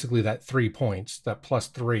extra, basically that 3 points, that plus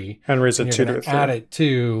 3, And raise it and 2 you're to going a to add 3. it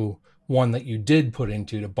to one that you did put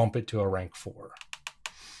into to bump it to a rank 4,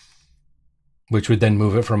 which would then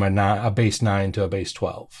move it from a base 9 to a base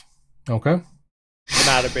 12. Okay? From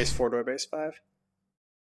out of base 4 to a base 5.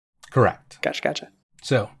 Correct. Gotcha.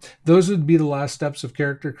 So those would be the last steps of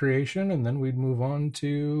character creation, and then we'd move on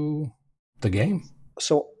to the game.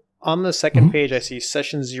 So on the second page, I see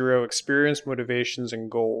session 0, experience, motivations, and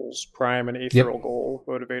goals. Prime and aetherial goal,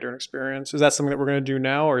 motivator, and experience. Is that something that we're going to do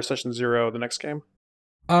now, or is session 0 the next game?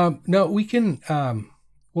 No, we can.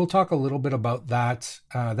 We'll talk a little bit about that.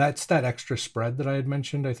 That's that extra spread that I had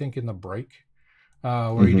mentioned, I think, in the break,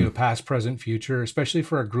 where you do a past, present, future, especially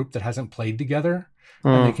for a group that hasn't played together.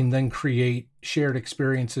 And they can then create shared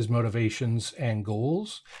experiences, motivations, and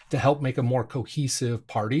goals to help make a more cohesive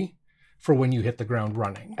party for when you hit the ground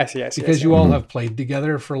running. I see. Because you all have played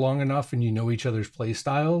together for long enough and you know each other's play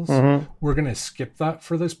styles, we're going to skip that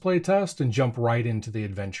for this play test and jump right into the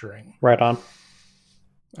adventuring. Right on.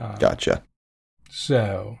 Gotcha.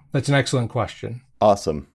 So that's an excellent question.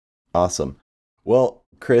 Awesome. Well,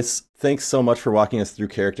 Chris, thanks so much for walking us through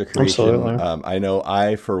character creation. Absolutely. I know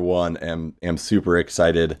I, for one, am super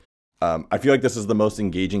excited. I feel like this is the most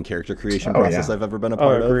engaging character creation process I've ever been a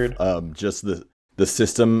part of. Just the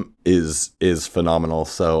system is phenomenal.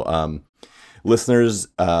 So, listeners,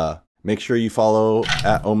 make sure you follow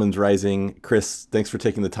at Omen's Rising. Chris, thanks for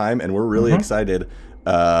taking the time, and we're really excited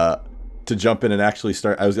to jump in and actually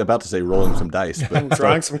start. I was about to say rolling some dice, but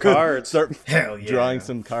drawing some cards. Start Hell yeah. drawing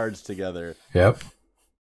some cards together. Yep.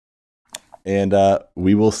 And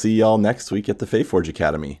we will see y'all next week at the Faeforge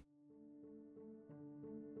Academy.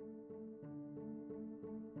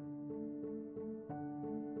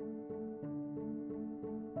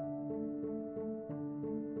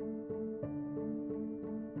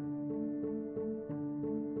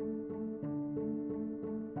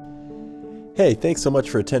 Hey, thanks so much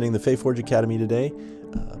for attending the Faeforge Academy today.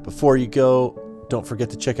 Before you go, don't forget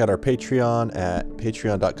to check out our Patreon at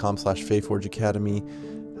patreon.com/FaeforgeAcademy.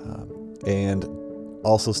 And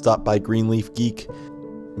also stop by Greenleaf Geek,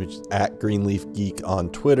 which is at Greenleaf Geek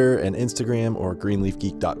on Twitter and Instagram, or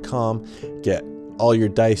greenleafgeek.com. Get all your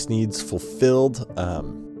dice needs fulfilled.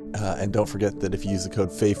 And don't forget that if you use the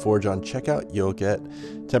code FAEFORGE on checkout, you'll get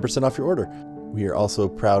 10% off your order. We are also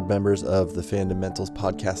proud members of the Fandomentals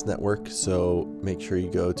Podcast Network, so make sure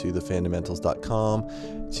you go to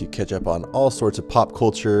thefandomentals.com to catch up on all sorts of pop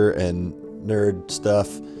culture and nerd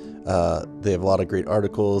stuff. They have a lot of great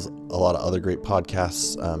articles, a lot of other great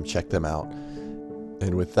podcasts. Check them out.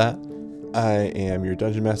 And with that, I am your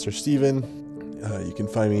Dungeon Master, Steven. You can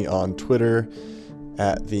find me on Twitter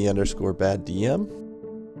at @the_baddDM.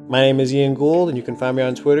 My name is Ian Gould, and you can find me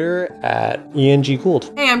on Twitter at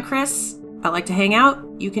ENGGould. Hey, I'm Chris. If I'd like to hang out,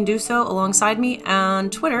 you can do so alongside me on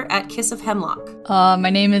Twitter at Kiss of Hemlock. My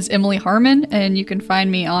name is Emily Harmon, and you can find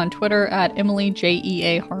me on Twitter at Emily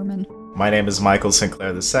Jea Harmon. My name is Michael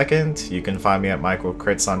Sinclair II. You can find me at Michael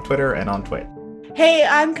Crits on Twitter and on Twitch. Hey,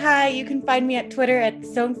 I'm Kai. You can find me at Twitter at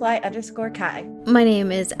stonefly_Kai. My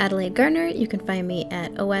name is Adelaide Garner. You can find me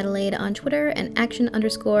at oadelaide on Twitter and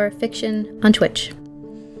action_fiction on Twitch.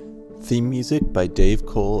 Theme music by Dave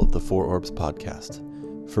Cole of the Four Orbs Podcast.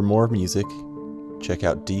 For more music, check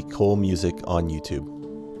out D. Cole Music on YouTube.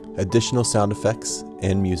 Additional sound effects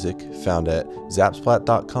and music found at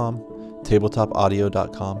zapsplat.com,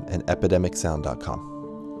 tabletopaudio.com, and epidemicsound.com.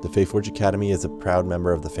 The Faeforge Academy is a proud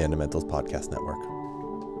member of the Fundamentals Podcast Network.